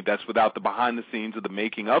me. That's without the behind the scenes of the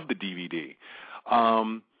making of the DVD.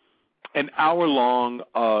 An hour long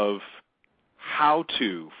of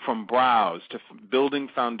how-to, from brows to building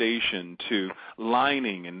foundation to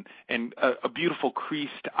lining and a beautiful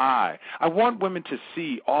creased eye. I want women to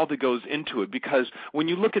see all that goes into it, because when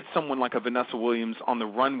you look at someone like a Vanessa Williams on the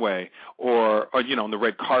runway or on the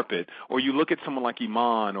red carpet, or you look at someone like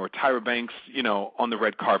Iman or Tyra Banks, on the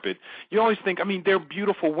red carpet, you always think, they're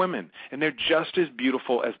beautiful women, and they're just as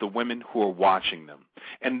beautiful as the women who are watching them.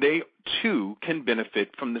 And they, too, can benefit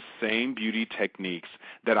from the same beauty techniques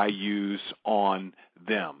that I use on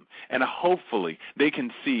them. And hopefully they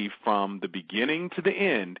can see from the beginning to the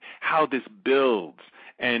end how this builds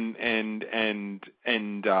and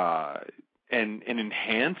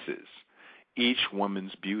enhances each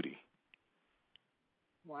woman's beauty.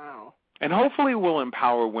 Wow. And hopefully we'll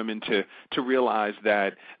empower women to realize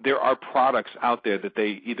that there are products out there that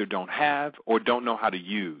they either don't have or don't know how to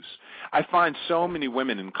use. I find so many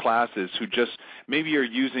women in classes who just maybe are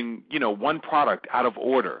using, one product out of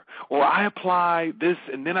order. Or I apply this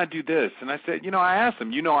and then I do this. And I said, I ask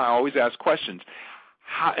them, I always ask questions.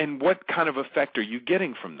 How, and what kind of effect are you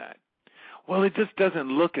getting from that? Well, it just doesn't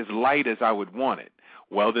look as light as I would want it.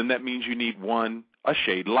 Well, then that means you need a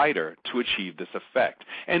shade lighter to achieve this effect.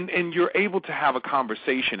 And you're able to have a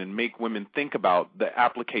conversation and make women think about the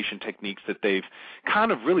application techniques that they've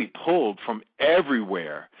kind of really pulled from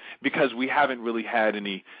everywhere, because we haven't really had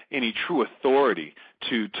any true authority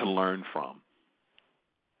to learn from.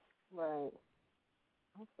 Right.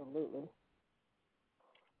 Absolutely.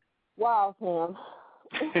 Wow, Sam.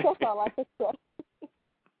 That's all I can say.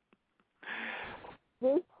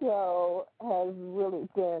 This show has really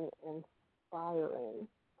been inspiring.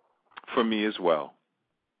 For me as well.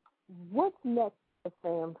 What's next for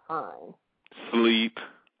Sam Fine? Sleep.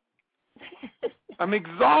 I'm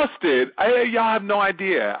exhausted. Y'all have no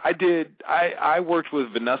idea. I worked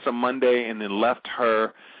with Vanessa Monday and then left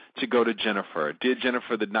her to go to Jennifer. Did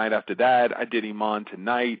Jennifer the night after that. I did Iman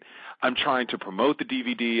tonight. I'm trying to promote the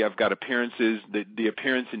DVD. I've got appearances, the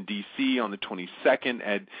appearance in D.C. on the 22nd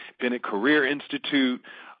at Bennett Career Institute.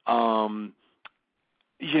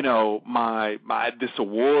 This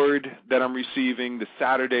award that I'm receiving this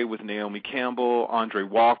Saturday with Naomi Campbell, Andre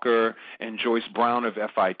Walker, and Joyce Brown of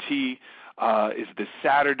FIT is this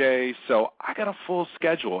Saturday. So I got a full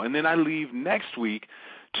schedule. And then I leave next week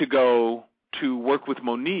to go to work with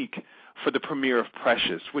Monique for the premiere of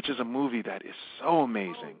Precious, which is a movie that is so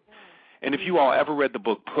amazing. And if you all ever read the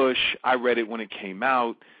book Push, I read it when it came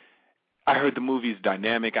out. I heard the movie is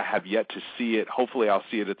dynamic. I have yet to see it. Hopefully I'll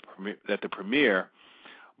see it at the premiere.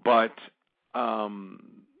 But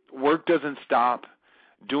work doesn't stop.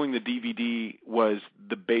 Doing the DVD was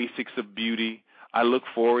the basics of beauty. I look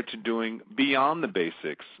forward to doing Beyond the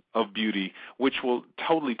Basics of Beauty, which will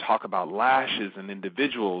totally talk about lashes and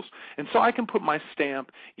individuals. And so I can put my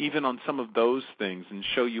stamp even on some of those things and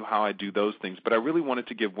show you how I do those things. But I really wanted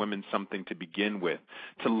to give women something to begin with,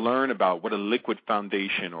 to learn about what a liquid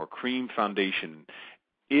foundation or cream foundation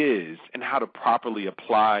is and how to properly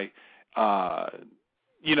apply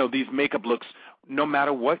these makeup looks, no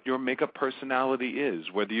matter what your makeup personality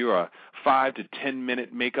is, whether you're a 5 to 10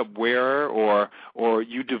 minute makeup wearer or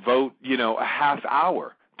you devote, a half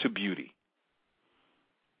hour to beauty.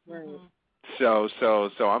 Right. So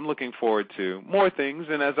I'm looking forward to more things.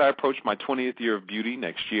 And as I approach my 20th year of beauty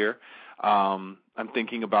next year, I'm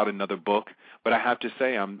thinking about another book. But I have to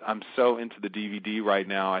say, I'm so into the DVD right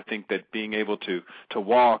now. I think that being able to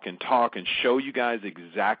walk and talk and show you guys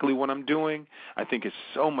exactly what I'm doing, I think is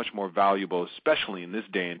so much more valuable, especially in this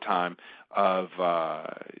day and time of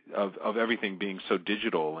everything being so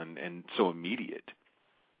digital and so immediate.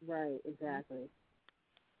 Right, exactly.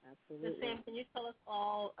 Absolutely. So Sam, can you tell us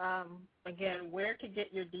all, again, where to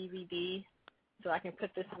get your DVD so I can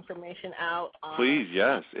put this information out? Please,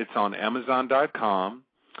 yes. It's on Amazon.com.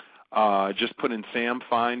 Just put in Sam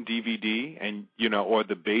Fine DVD and, or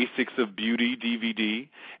the Basics of Beauty DVD,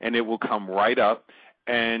 and it will come right up.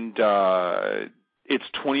 And it's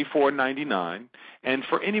 $24.99. And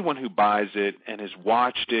for anyone who buys it and has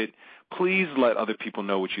watched it, please let other people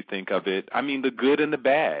know what you think of it. I mean, the good and the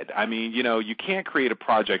bad. I mean, you can't create a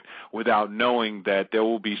project without knowing that there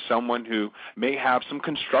will be someone who may have some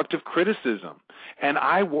constructive criticism. And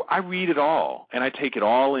I read it all, and I take it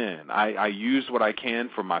all in. I use what I can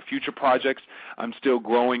for my future projects. I'm still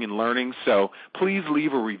growing and learning, so please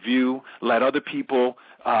leave a review. Let other people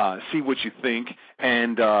see what you think,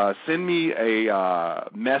 and send me a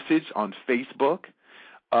message on Facebook.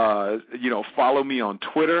 Follow me on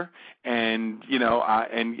Twitter, and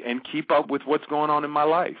and keep up with what's going on in my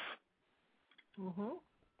life. Mhm.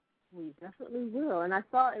 We definitely will. And I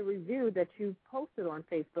saw a review that you posted on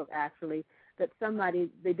Facebook, actually, that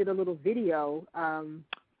they did a little video.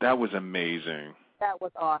 That was amazing. That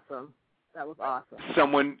was awesome.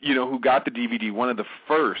 Someone, who got the DVD, one of the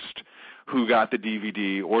first who got the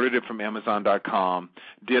DVD, ordered it from Amazon.com,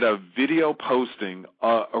 did a video posting,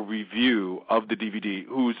 a review of the DVD,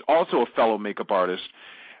 who's also a fellow makeup artist,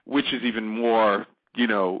 which is even more,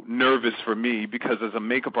 nervous for me because as a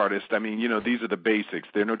makeup artist, I mean, these are the basics.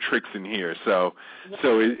 There are no tricks in here. So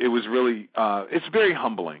it was really, it's very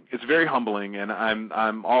humbling. It's very humbling, and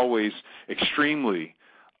I'm always extremely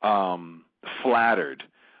flattered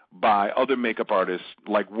by other makeup artists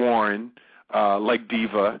like Warren, like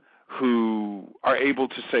Diva, who are able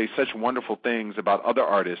to say such wonderful things about other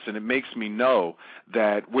artists, and it makes me know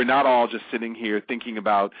that we're not all just sitting here thinking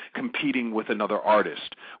about competing with another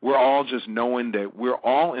artist. We're all just knowing that we're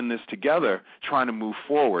all in this together trying to move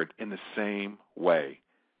forward in the same way.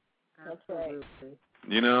 That's right.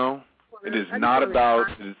 It is not about,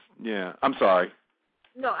 I'm sorry.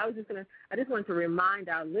 No, I just wanted to remind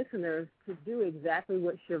our listeners to do exactly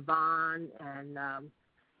what Siobhan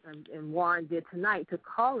and Warren did tonight, to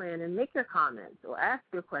call in and make your comments or ask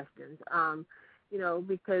your questions,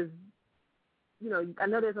 because, I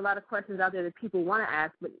know there's a lot of questions out there that people want to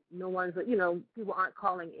ask, but no one's, people aren't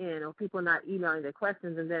calling in or people are not emailing their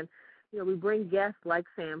questions. And then, we bring guests like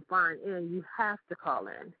Sam Fine in. You have to call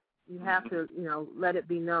in. You have to, let it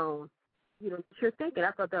be known, what you're thinking. I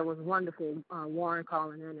thought that was wonderful, Warren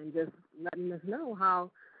calling in and just letting us know how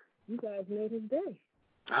you guys made his day.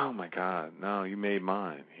 Oh, my God. No, you made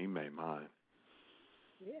mine. He made mine.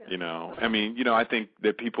 Yeah. I think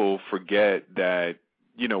that people forget that,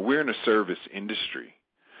 we're in a service industry.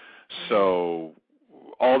 So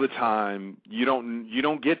all the time, you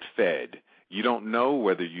don't get fed. You don't know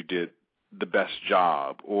whether you did the best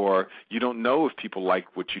job, or you don't know if people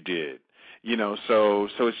like what you did. So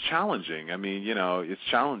it's challenging. It's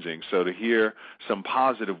challenging. So to hear some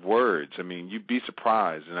positive words, you'd be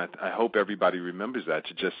surprised, and I hope everybody remembers that,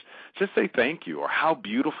 to just say thank you, or how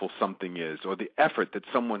beautiful something is, or the effort that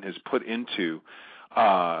someone has put into,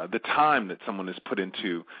 the time that someone has put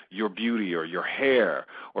into your beauty or your hair,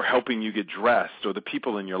 or helping you get dressed, or the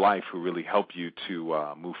people in your life who really help you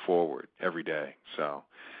to move forward every day. So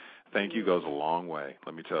thank you goes a long way,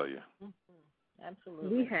 let me tell you. Mm-hmm.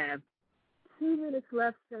 Absolutely. We have 2 minutes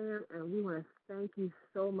left, Sam, and we want to thank you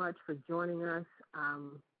so much for joining us.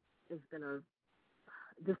 It's been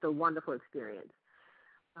just a wonderful experience.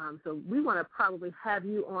 So we want to probably have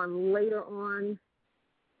you on later on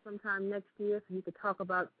sometime next year so you could talk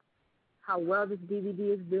about how well this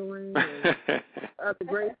DVD is doing and other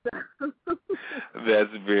great stuff. That's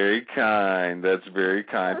very kind.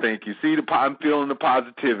 Thank you. See, I'm feeling the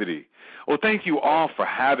positivity. Well, thank you all for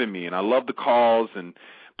having me, and I love the calls, and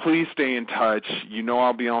please stay in touch.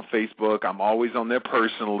 I'll be on Facebook. I'm always on there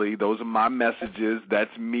personally. Those are my messages.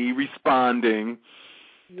 That's me responding.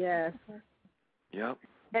 Yes. Yep.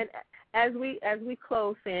 And as we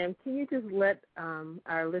close, Sam, can you just let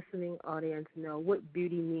our listening audience know what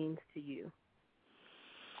beauty means to you?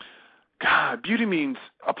 God, beauty means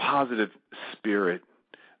a positive spirit.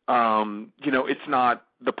 It's not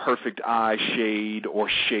the perfect eye shade or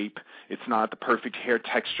shape. It's not the perfect hair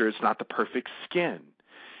texture. It's not the perfect skin.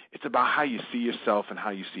 It's about how you see yourself and how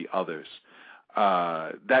you see others.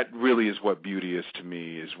 That really is what beauty is to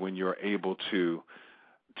me, is when you're able to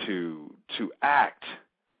act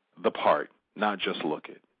the part not just look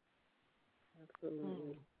it.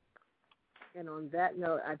 Absolutely. And on that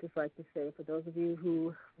note, I'd just like to say, for those of you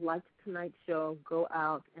who liked tonight's show, go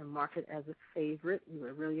out and mark it as a favorite. We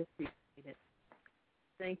would really appreciate it.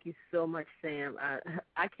 Thank you so much, Sam.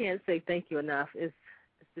 I can't say thank you enough. It's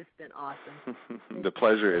just been awesome. The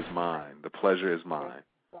pleasure is mine. The pleasure is mine.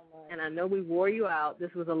 And I know we wore you out.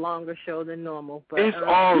 This was a longer show than normal. But it's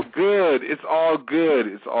all good. It's all good.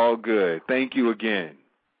 It's all good. Thank you again.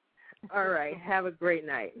 All right. Have a great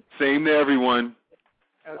night. Same to everyone.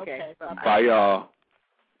 Okay. Bye, y'all.